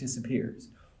then it disappears.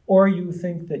 Or you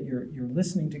think that you're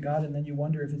listening to God, and then you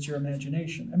wonder if it's your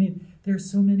imagination. I mean, there are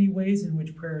so many ways in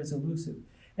which prayer is elusive.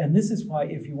 And this is why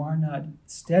if you are not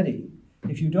steady,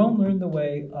 if you don't learn the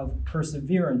way of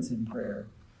perseverance in prayer,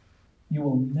 you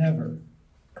will never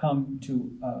come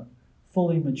to a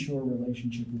fully mature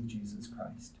relationship with Jesus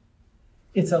Christ.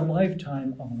 It's a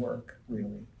lifetime of work,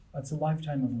 really. It's a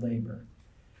lifetime of labor.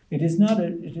 It is not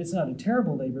a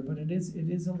terrible labor, but it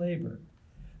is a labor.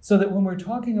 So that when we're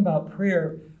talking about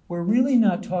prayer, we're really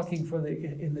not talking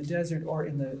in the desert or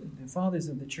in the fathers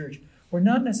of the church. We're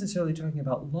not necessarily talking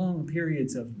about long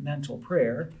periods of mental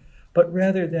prayer, but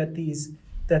rather that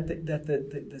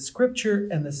the scripture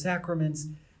and the sacraments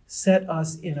set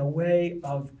us in a way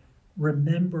of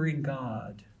remembering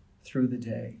God through the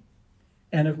day.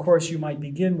 And of course, you might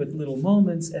begin with little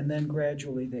moments, and then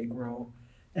gradually they grow,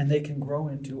 and they can grow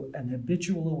into an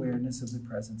habitual awareness of the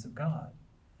presence of God.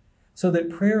 So that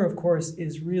prayer, of course,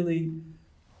 is really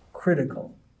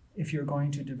critical if you're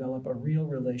going to develop a real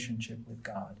relationship with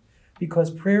God,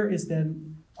 because prayer is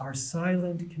then our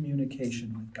silent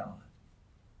communication with God.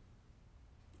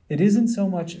 It isn't so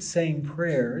much saying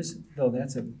prayers, though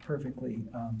that's a perfectly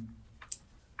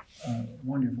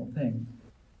wonderful thing.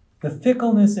 The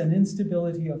fickleness and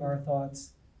instability of our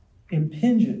thoughts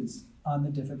impinges on the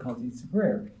difficulties of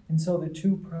prayer. And so the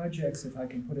two projects, if I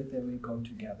can put it that way, go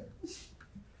together.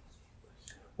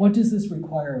 What does this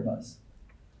require of us?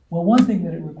 Well, one thing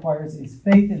that it requires is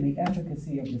faith in the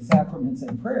efficacy of the sacraments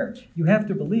and prayer. You have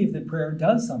to believe that prayer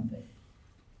does something.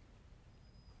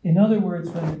 In other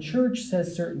words, when the church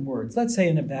says certain words, let's say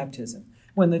in a baptism,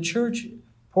 when the church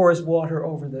pours water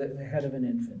over the head of an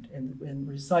infant and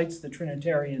recites the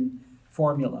Trinitarian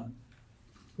formula,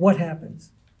 what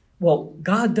happens? Well,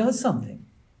 God does something.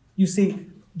 You see,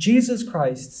 Jesus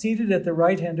Christ, seated at the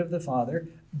right hand of the Father,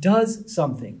 does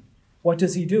something. What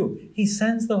does he do? He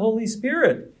sends the Holy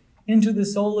Spirit into the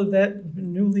soul of that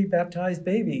newly baptized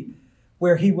baby,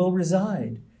 where he will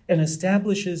reside, and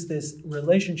establishes this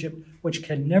relationship which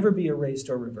can never be erased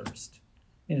or reversed.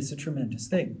 And it's a tremendous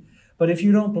thing. But if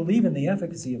you don't believe in the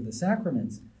efficacy of the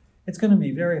sacraments, it's going to be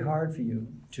very hard for you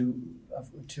to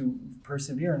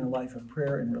persevere in a life of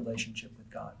prayer and relationship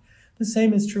with God. The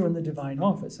same is true in the divine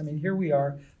office. I mean, here we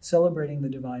are celebrating the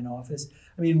divine office.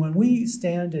 I mean, when we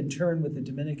stand and turn with the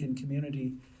Dominican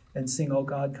community and sing, "Oh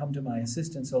God, come to my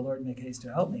assistance, oh Lord, make haste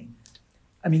to help me,"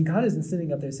 I mean, God isn't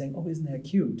sitting up there saying, "Oh, isn't that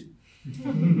cute?"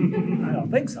 I don't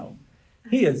think so.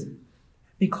 He is,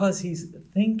 because he's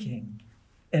thinking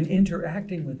and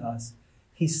interacting with us.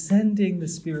 He's sending the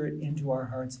Spirit into our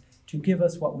hearts to give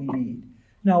us what we need.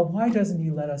 Now, why doesn't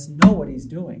he let us know what he's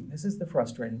doing? This is the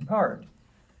frustrating part.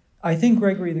 I think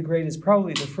Gregory the Great is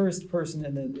probably the first person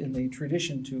in the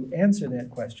tradition to answer that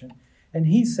question. And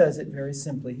he says it very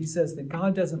simply. He says that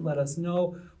God doesn't let us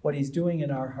know what he's doing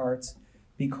in our hearts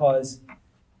because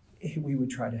we would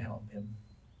try to help him.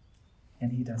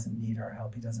 And he doesn't need our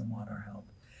help. He doesn't want our help.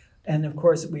 And of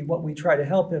course, we try to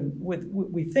help him with,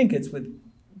 we think it's with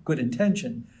good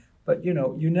intention. But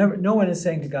no one is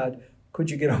saying to God, "Could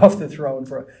you get off the throne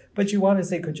but you want to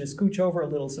say, "Could you scooch over a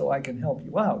little so I can help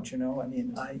you out?" I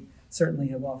mean, I certainly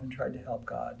have often tried to help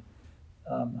God.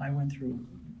 I went through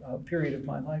a period of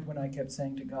my life when I kept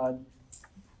saying to God,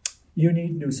 "You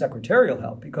need new secretarial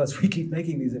help because we keep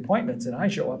making these appointments and I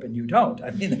show up and you don't. I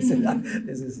mean, this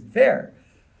isn't fair."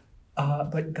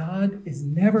 But God is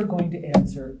never going to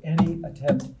answer any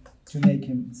attempt to make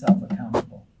himself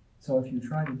accountable. So if you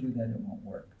try to do that, it won't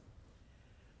work.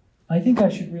 I think I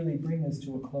should really bring this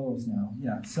to a close now.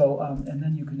 Yeah, so, and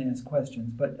then you can ask questions.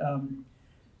 But,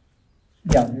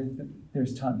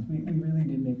 there's tons. We really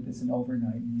did make this an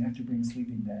overnight, and you have to bring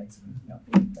sleeping bags.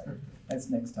 That's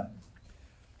next time.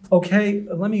 Okay,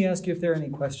 let me ask you if there are any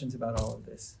questions about all of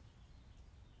this.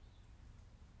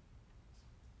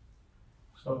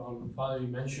 So, Father, you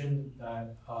mentioned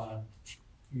that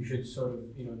you should sort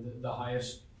of, the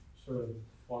highest sort of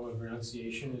form of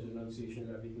renunciation is renunciation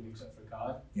of everything except for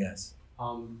God. Yes.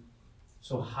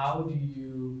 So how do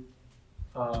you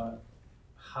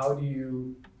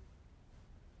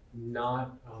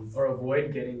not or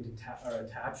avoid getting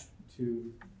attached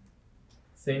to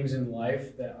things in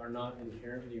life that are not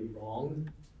inherently wrong?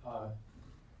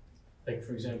 Like,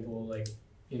 for example, like,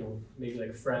 maybe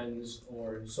like friends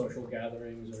or social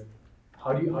gatherings, or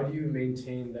how do you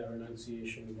maintain that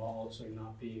renunciation while also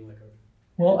not being like a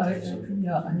I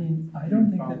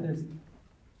don't think that there's.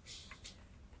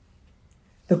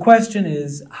 The question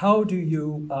is, how do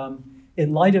you,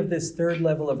 in light of this third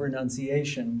level of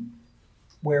renunciation,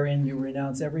 wherein you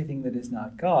renounce everything that is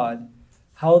not God,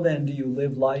 how then do you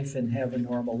live life and have a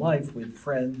normal life with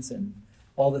friends and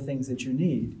all the things that you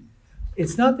need?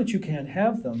 It's not that you can't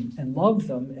have them and love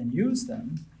them and use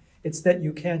them. It's that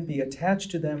you can't be attached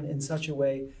to them in such a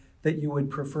way that you would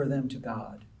prefer them to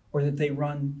God, or that they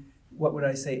run, what would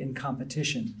I say, in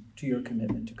competition to your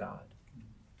commitment to God.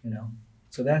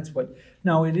 So that's what.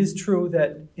 Now, it is true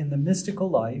that in the mystical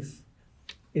life,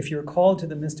 if you're called to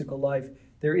the mystical life,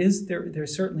 there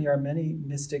certainly are many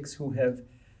mystics who have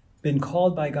been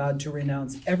called by God to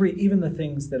renounce even the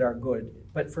things that are good.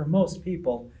 But for most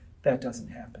people, that doesn't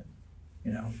happen.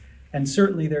 And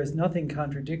certainly there's nothing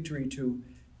contradictory to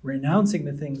renouncing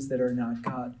the things that are not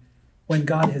God. When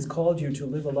God has called you to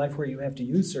live a life where you have to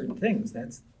use certain things,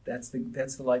 that's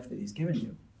the life that He's given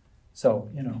you. So,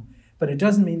 but it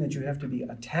doesn't mean that you have to be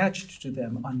attached to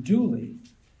them unduly,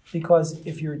 because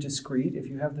if you're discreet, if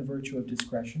you have the virtue of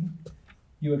discretion,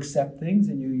 you accept things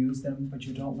and you use them, but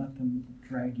you don't let them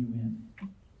drag you in.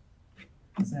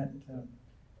 Is that...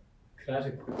 Can I ask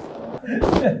a quick follow-up?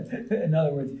 In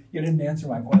other words, you didn't answer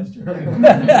my question.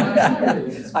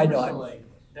 I know. Like,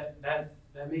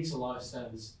 that makes a lot of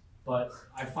sense, but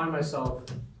I find myself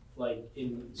like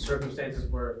in circumstances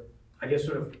where I get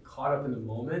sort of caught up in the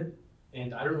moment,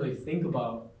 and I don't really think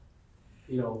about,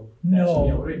 No.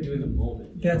 what do I do in the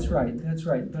moment? That's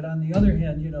right. But on the other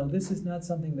hand, this is not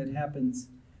something that happens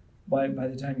by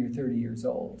the time you're 30 years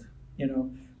old.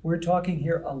 We're talking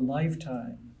here a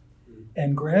lifetime.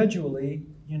 And gradually,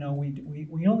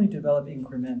 we only develop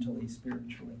incrementally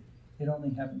spiritually. It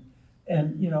only happens.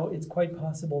 And, it's quite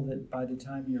possible that by the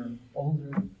time you're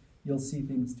older, you'll see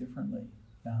things differently.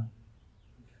 Yeah.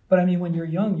 But when you're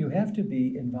young, you have to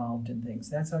be involved in things.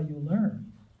 That's how you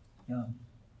learn. Yeah.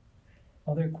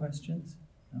 Other questions?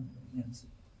 No? Yes.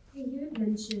 Hey, you had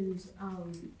mentioned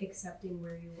accepting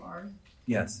where you are.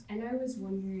 Yes. And I was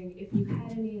wondering if you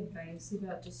had any advice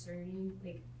about discerning,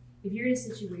 like, if you're in a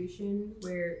situation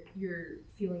where you're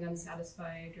feeling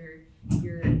unsatisfied or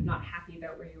you're not happy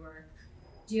about where you are,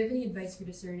 do you have any advice for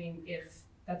discerning if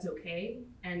that's okay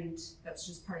and that's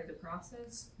just part of the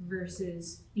process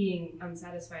versus being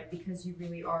unsatisfied because you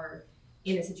really are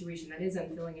in a situation that is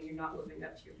unfilling and you're not living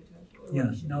up to your potential?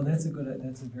 Yeah, no, that's a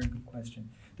very good question.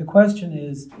 The question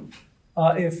is,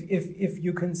 if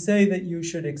you can say that you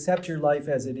should accept your life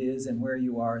as it is and where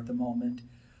you are at the moment,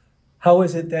 how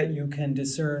is it that you can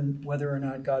discern whether or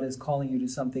not God is calling you to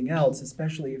something else,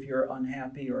 especially if you're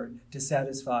unhappy or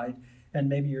dissatisfied and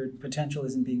maybe your potential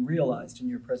isn't being realized in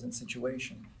your present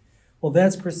situation? Well,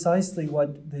 that's precisely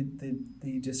what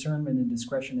the discernment and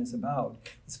discretion is about,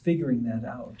 is figuring that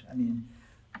out.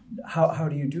 How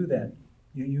do you do that?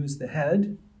 You use the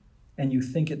head and you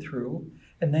think it through,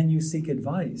 and then you seek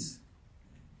advice.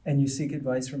 And you seek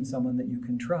advice from someone that you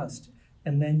can trust.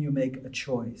 And then you make a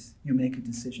choice. You make a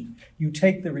decision. You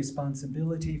take the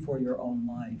responsibility for your own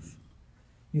life.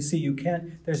 You see,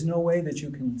 there's no way that you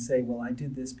can say, well, I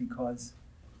did this because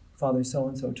Father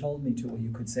so-and-so told me to. Well,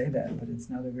 you could say that, but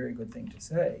it's not a very good thing to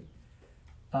say.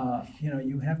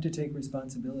 You have to take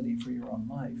responsibility for your own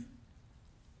life.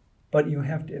 But you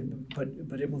have to,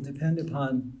 but it will depend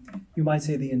upon, you might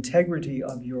say, the integrity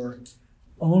of your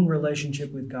own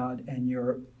relationship with God and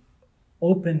your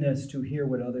openness to hear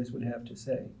what others would have to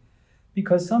say.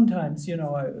 Because sometimes,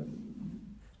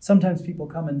 sometimes people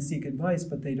come and seek advice,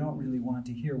 but they don't really want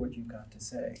to hear what you've got to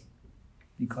say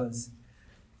because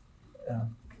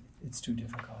it's too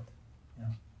difficult.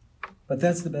 Yeah. But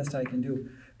that's the best I can do.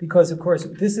 Because, of course,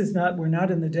 we're not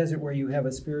in the desert where you have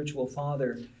a spiritual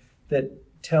father that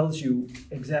tells you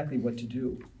exactly what to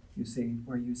do, you see,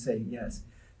 where you say yes.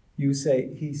 He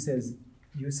says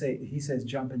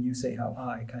jump and you say how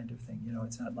high, kind of thing.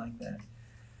 It's not like that.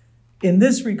 In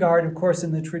this regard, of course,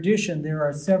 in the tradition, there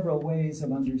are several ways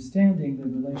of understanding the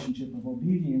relationship of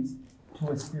obedience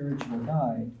to a spiritual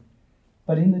guide.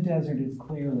 But in the desert, it's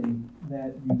clearly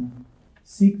that you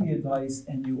seek the advice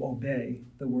and you obey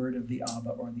the word of the Abba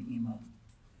or the Imam.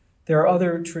 There are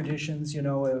other traditions,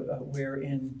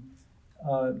 wherein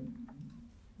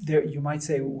there, you might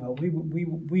say, well,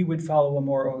 we would follow a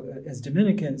more, as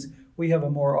Dominicans, we have a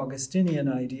more Augustinian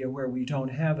idea where we don't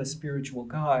have a spiritual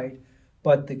guide,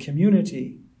 but the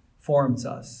community forms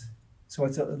us. So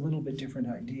it's a little bit different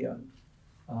idea.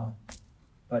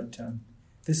 But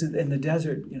this is in the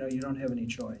desert, you don't have any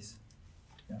choice.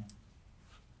 Yeah.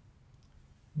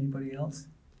 Anybody else?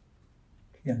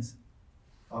 Yes.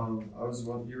 You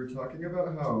were talking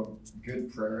about how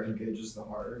good prayer engages the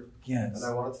heart. Yes. And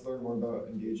I wanted to learn more about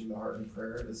engaging the heart in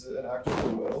prayer. Is it an act of the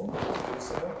will to do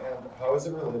so? And how is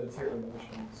it related to your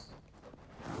emotions?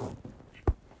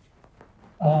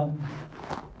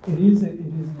 It is an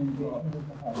engagement of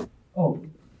the heart. Oh,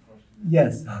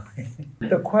 yes.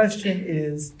 The question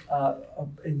is,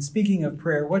 in speaking of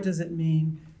prayer, what does it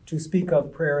mean to speak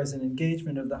of prayer as an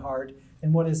engagement of the heart,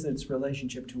 and what is its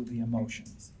relationship to the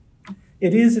emotions?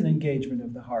 It is an engagement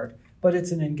of the heart, but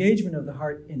it's an engagement of the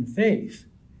heart in faith.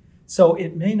 So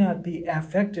it may not be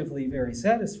affectively very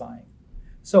satisfying.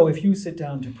 So if you sit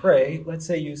down to pray, let's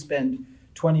say you spend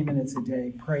 20 minutes a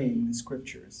day praying the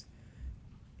scriptures,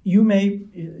 you may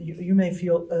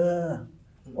feel,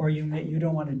 or you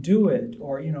don't want to do it,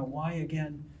 or why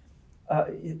again?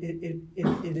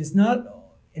 It is not.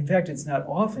 In fact, it's not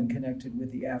often connected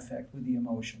with the affect, with the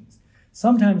emotions.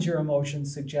 Sometimes your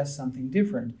emotions suggest something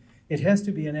different. It has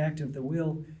to be an act of the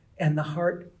will and the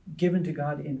heart given to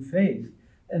God in faith.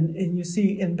 And you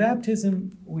see, in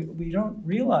baptism, we don't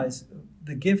realize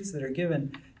the gifts that are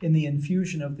given in the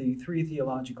infusion of the three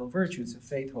theological virtues of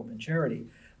faith, hope, and charity.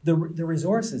 The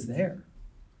resource is there,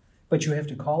 but you have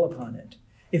to call upon it.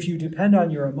 If you depend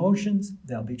on your emotions,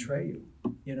 they'll betray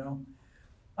you,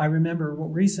 I remember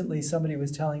recently somebody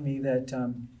was telling me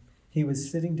that he was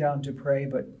sitting down to pray,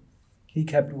 but he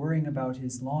kept worrying about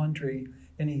his laundry,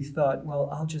 and he thought, well,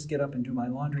 I'll just get up and do my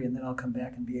laundry, and then I'll come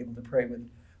back and be able to pray with it.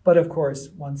 But of course,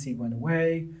 once he went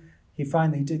away, he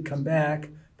finally did come back,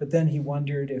 but then he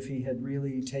wondered if he had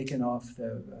really turned off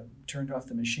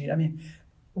the machine. I mean,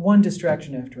 one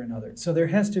distraction after another. So there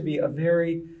has to be a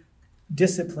very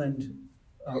disciplined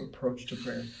approach to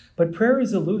prayer. But prayer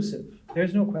is elusive.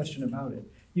 There's no question about it.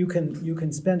 You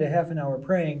can spend a half an hour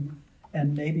praying,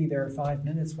 and maybe there are 5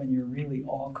 minutes when you're really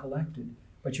all collected,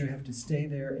 but you have to stay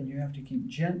there and you have to keep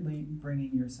gently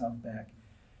bringing yourself back.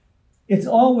 It's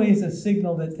always a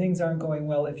signal that things aren't going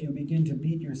well if you begin to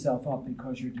beat yourself up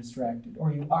because you're distracted,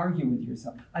 or you argue with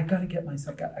yourself. I got to get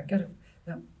myself.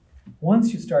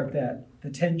 Once you start that, the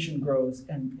tension grows,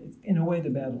 and in a way the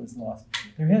battle is lost.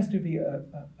 There has to be a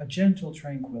gentle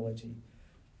tranquility.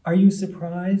 Are you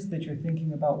surprised that you're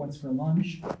thinking about what's for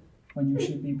lunch when you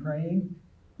should be praying?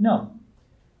 No.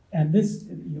 And this,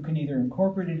 you can either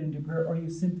incorporate it into prayer, or you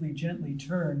simply gently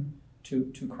turn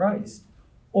to Christ.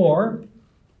 Or,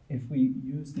 if we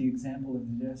use the example of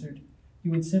the desert,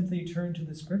 you would simply turn to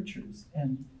the scriptures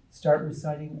and start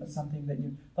reciting something that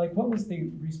you, like, what was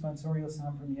the responsorial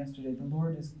psalm from yesterday? The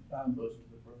Lord is,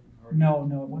 no,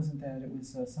 it wasn't that. It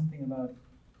was something about,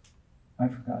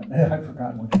 I've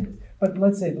forgotten what it is. But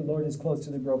let's say the Lord is close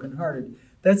to the brokenhearted.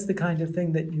 That's the kind of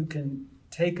thing that you can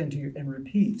take and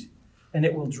repeat, and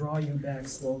it will draw you back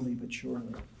slowly but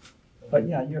surely. But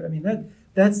yeah,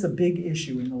 that's the big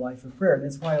issue in the life of prayer. And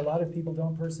that's why a lot of people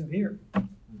don't persevere.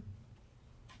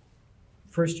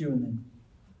 First you and then.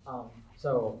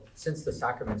 So since the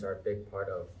sacraments are a big part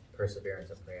of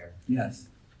perseverance of prayer, Yes.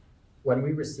 when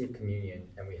we receive communion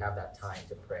and we have that time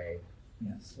to pray,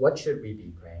 Yes. what should we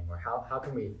be praying, or how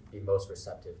can we be most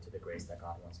receptive to the grace that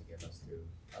God wants to give us through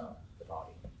the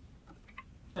body?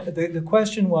 The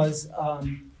question was,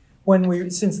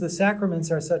 since the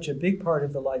sacraments are such a big part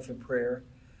of the life of prayer,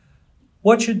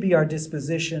 what should be our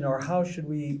disposition, or how should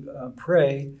we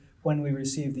pray when we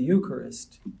receive the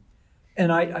Eucharist?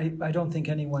 And I don't think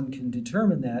anyone can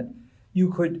determine that.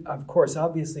 You could, of course,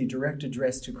 obviously direct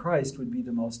address to Christ would be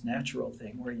the most natural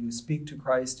thing, where you speak to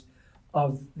Christ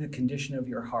of the condition of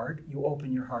your heart. You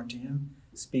open your heart to him,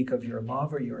 speak of your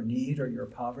love or your need or your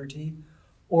poverty.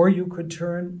 Or you could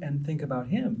turn and think about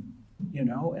him,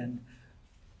 and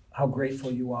how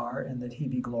grateful you are and that he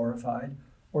be glorified.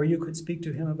 Or you could speak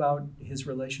to him about his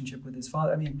relationship with his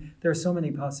Father. I mean, there are so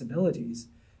many possibilities.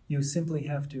 You simply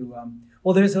have to...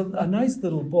 there's a nice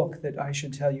little book that I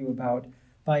should tell you about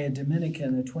by a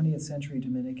Dominican, a 20th century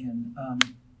Dominican.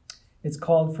 It's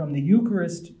called From the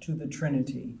Eucharist to the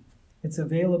Trinity. It's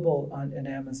available on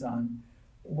Amazon.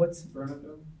 What's...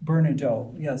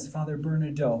 Bernadot. Yes, Father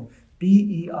Bernadot.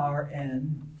 Bernadot.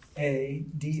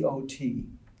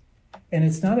 And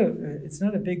it's not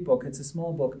a big book, it's a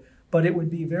small book, but it would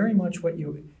be very much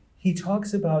he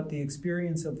talks about the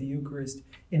experience of the Eucharist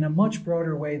in a much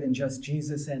broader way than just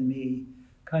Jesus and me,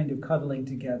 kind of cuddling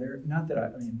together. Not that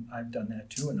I've done that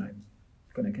too, and I'm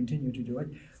going to continue to do it,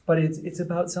 but it's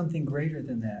about something greater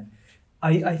than that.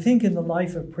 I think in the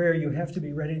life of prayer, you have to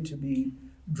be ready to be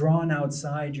drawn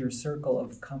outside your circle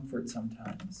of comfort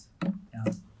sometimes.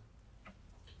 Yeah.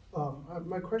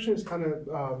 My question is kind of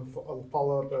a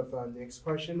follow-up of Nick's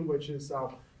question, which is,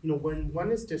 when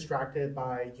one is distracted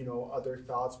by, other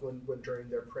thoughts when during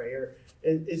their prayer,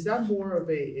 is that more of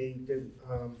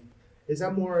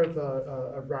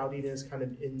a rowdiness kind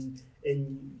of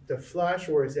in the flesh,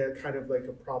 or is that kind of like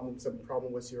some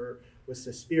problem with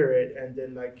the spirit? And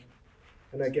then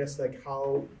and I guess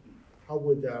how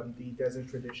would the desert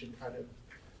tradition kind of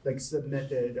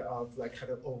submitted of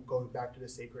going back to the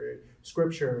sacred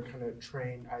scripture kind of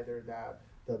train either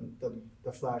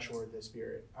the flesh or the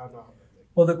spirit? I don't know.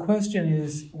 Well, the question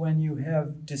is, when you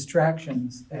have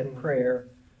distractions at prayer,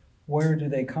 where do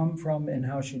they come from and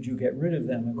how should you get rid of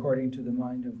them according to the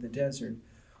mind of the desert?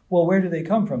 Well, where do they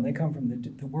come from? They come from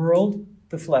the world,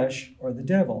 the flesh, or the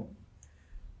devil.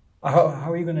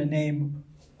 How are you going to name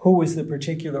who is the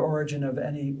particular origin of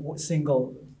any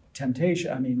single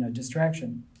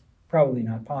distraction? Probably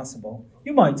not possible.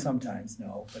 You might sometimes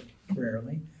know, but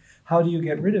rarely. How do you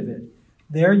get rid of it?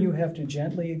 There you have to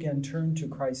gently again turn to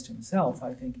Christ himself,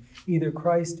 I think. Either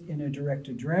Christ in a direct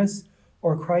address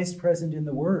or Christ present in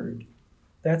the Word.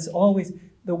 That's always,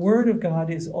 the Word of God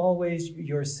is always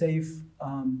your safe,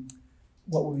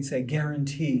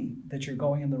 guarantee that you're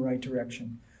going in the right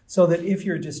direction. So that if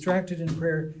you're distracted in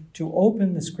prayer, to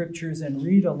open the Scriptures and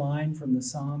read a line from the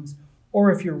Psalms,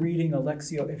 or if you're reading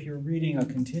if you're reading a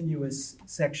continuous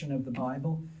section of the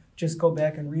Bible, just go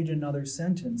back and read another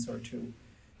sentence or two.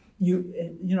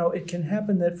 It can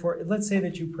happen that let's say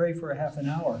that you pray for a half an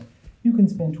hour. You can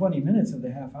spend 20 minutes of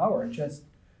the half hour just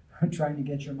trying to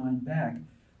get your mind back.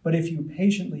 But if you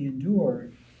patiently endure,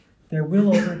 there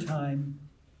will over time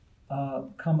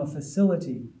come a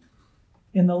facility.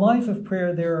 In the life of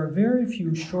prayer, there are very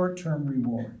few short-term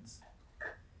rewards.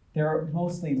 There are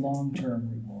mostly long-term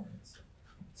rewards.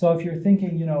 So if you're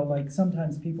thinking,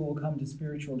 sometimes people will come to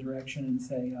spiritual direction and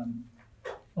say,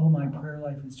 oh, my prayer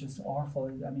life is just awful.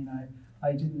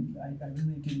 I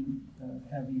really didn't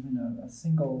have even a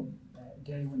single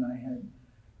day when I had,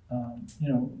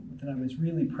 that I was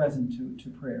really present to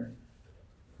prayer.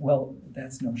 Well,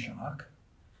 that's no shock,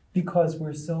 because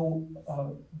we're so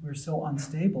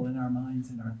unstable in our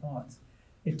minds and our thoughts.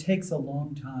 It takes a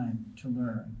long time to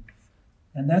learn.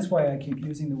 And that's why I keep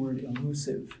using the word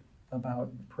elusive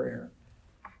about prayer.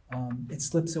 It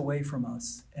slips away from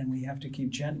us, and we have to keep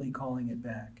gently calling it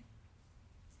back.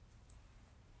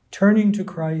 Turning to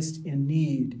Christ in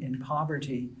need, in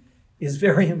poverty, is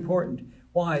very important.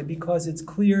 Why? Because it's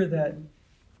clear that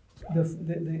the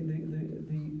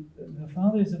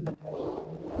fathers of the church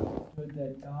understood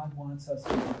that God wants us to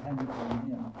depend on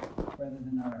Him rather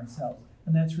than on ourselves.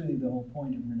 And that's really the whole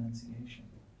point of renunciation,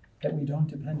 that we don't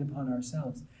depend upon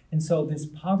ourselves. And so this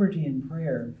poverty in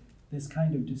prayer, this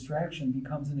kind of distraction,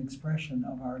 becomes an expression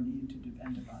of our need to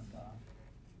depend upon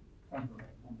God.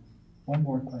 One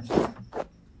more question.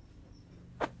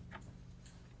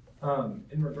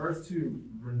 In regards to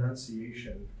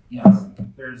renunciation, Yes.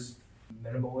 There's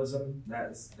minimalism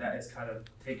that is kind of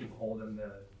taking hold in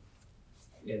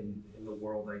the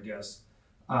world, I guess.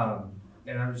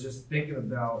 And I was just thinking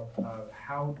about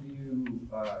how do you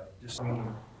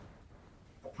discern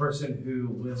a person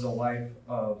who lives a life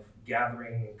of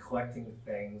gathering and collecting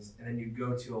things, and then you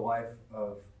go to a life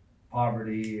of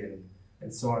poverty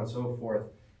and so on and so forth,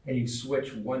 and you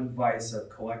switch one vice of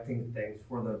collecting things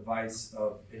for the vice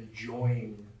of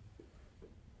enjoying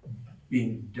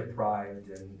being deprived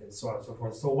and so on and so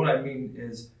forth. So what I mean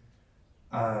is,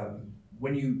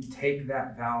 when you take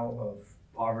that vow of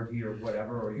poverty or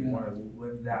whatever, or you want to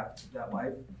live that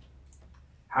life,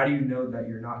 how do you know that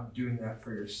you're not doing that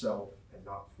for yourself and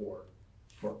not for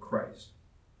Christ?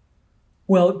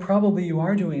 Well, probably you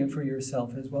are doing it for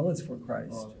yourself as well as for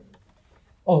Christ.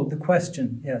 Oh, the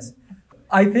question, yes.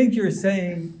 I think you're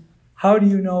saying, how do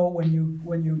you know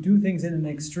when you do things in an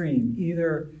extreme,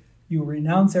 either you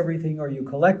renounce everything or you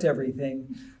collect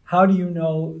everything, how do you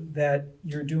know that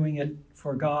you're doing it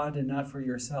for God and not for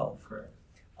yourself? Correct.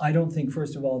 I don't think,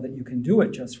 first of all, that you can do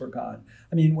it just for God.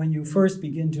 I mean, when you first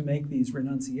begin to make these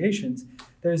renunciations,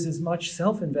 there's as much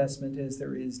self-investment as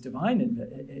there is divine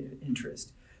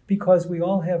interest, because we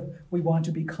want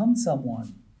to become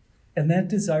someone. And that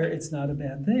desire, it's not a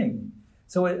bad thing.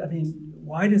 So,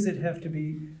 why does it have to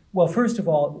be? Well, first of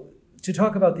all, to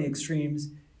talk about the extremes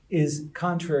is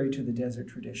contrary to the desert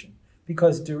tradition,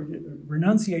 because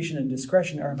renunciation and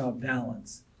discretion are about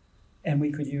balance. And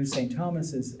we could use St.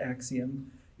 Thomas's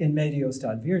axiom, in medio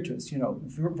stat virtus.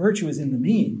 Virtue is in the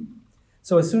mean.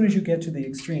 So as soon as you get to the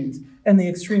extremes, and the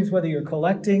extremes, whether you're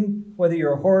collecting, whether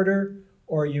you're a hoarder,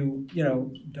 or you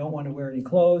don't want to wear any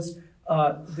clothes,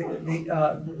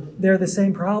 they're the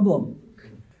same problem.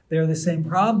 They're the same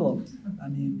problem. I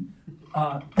mean,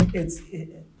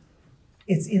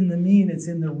 it's in the mean, it's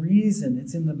in the reason,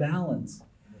 it's in the balance.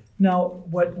 Now,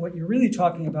 what you're really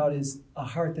talking about is a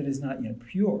heart that is not yet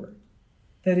pure.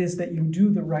 That is, that you do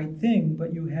the right thing,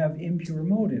 but you have impure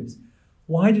motives.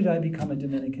 Why did I become a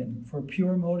Dominican? For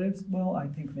pure motives? Well, I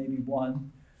think maybe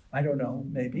one. I don't know,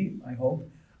 maybe, I hope.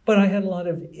 But I had a lot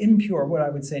of impure, what I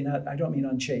would say, I don't mean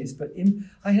unchaste, but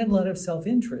I had a lot of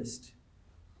self-interest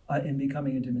in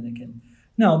becoming a Dominican.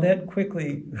 Now, that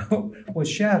quickly was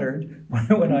shattered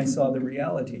when I saw the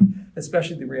reality,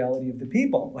 especially the reality of the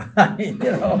people. I mean,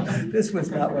 this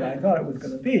was not what I thought it was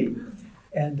going to be.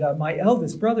 And my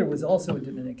eldest brother was also a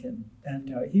Dominican,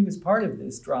 and he was part of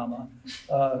this drama.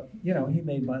 He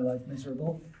made my life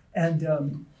miserable.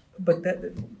 And but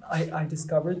that I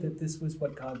discovered that this was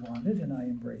what God wanted, and I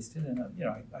embraced it. And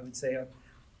I would say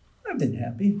I've been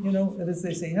happy. As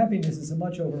they say, happiness is a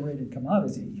much overrated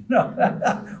commodity.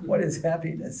 What is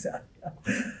happiness?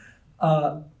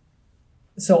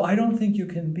 So I don't think you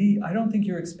can be. I don't think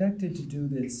you're expected to do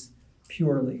this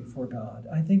purely for God.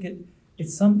 I think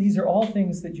these are all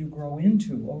things that you grow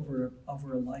into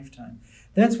over a lifetime.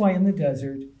 That's why in the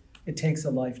desert it takes a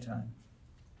lifetime.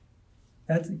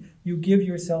 You give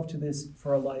yourself to this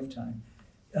for a lifetime.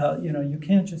 You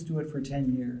can't just do it for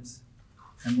 10 years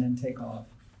and then take off.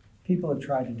 People have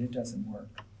tried it, it doesn't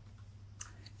work.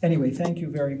 Anyway, thank you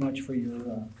very much for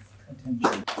your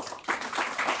attention.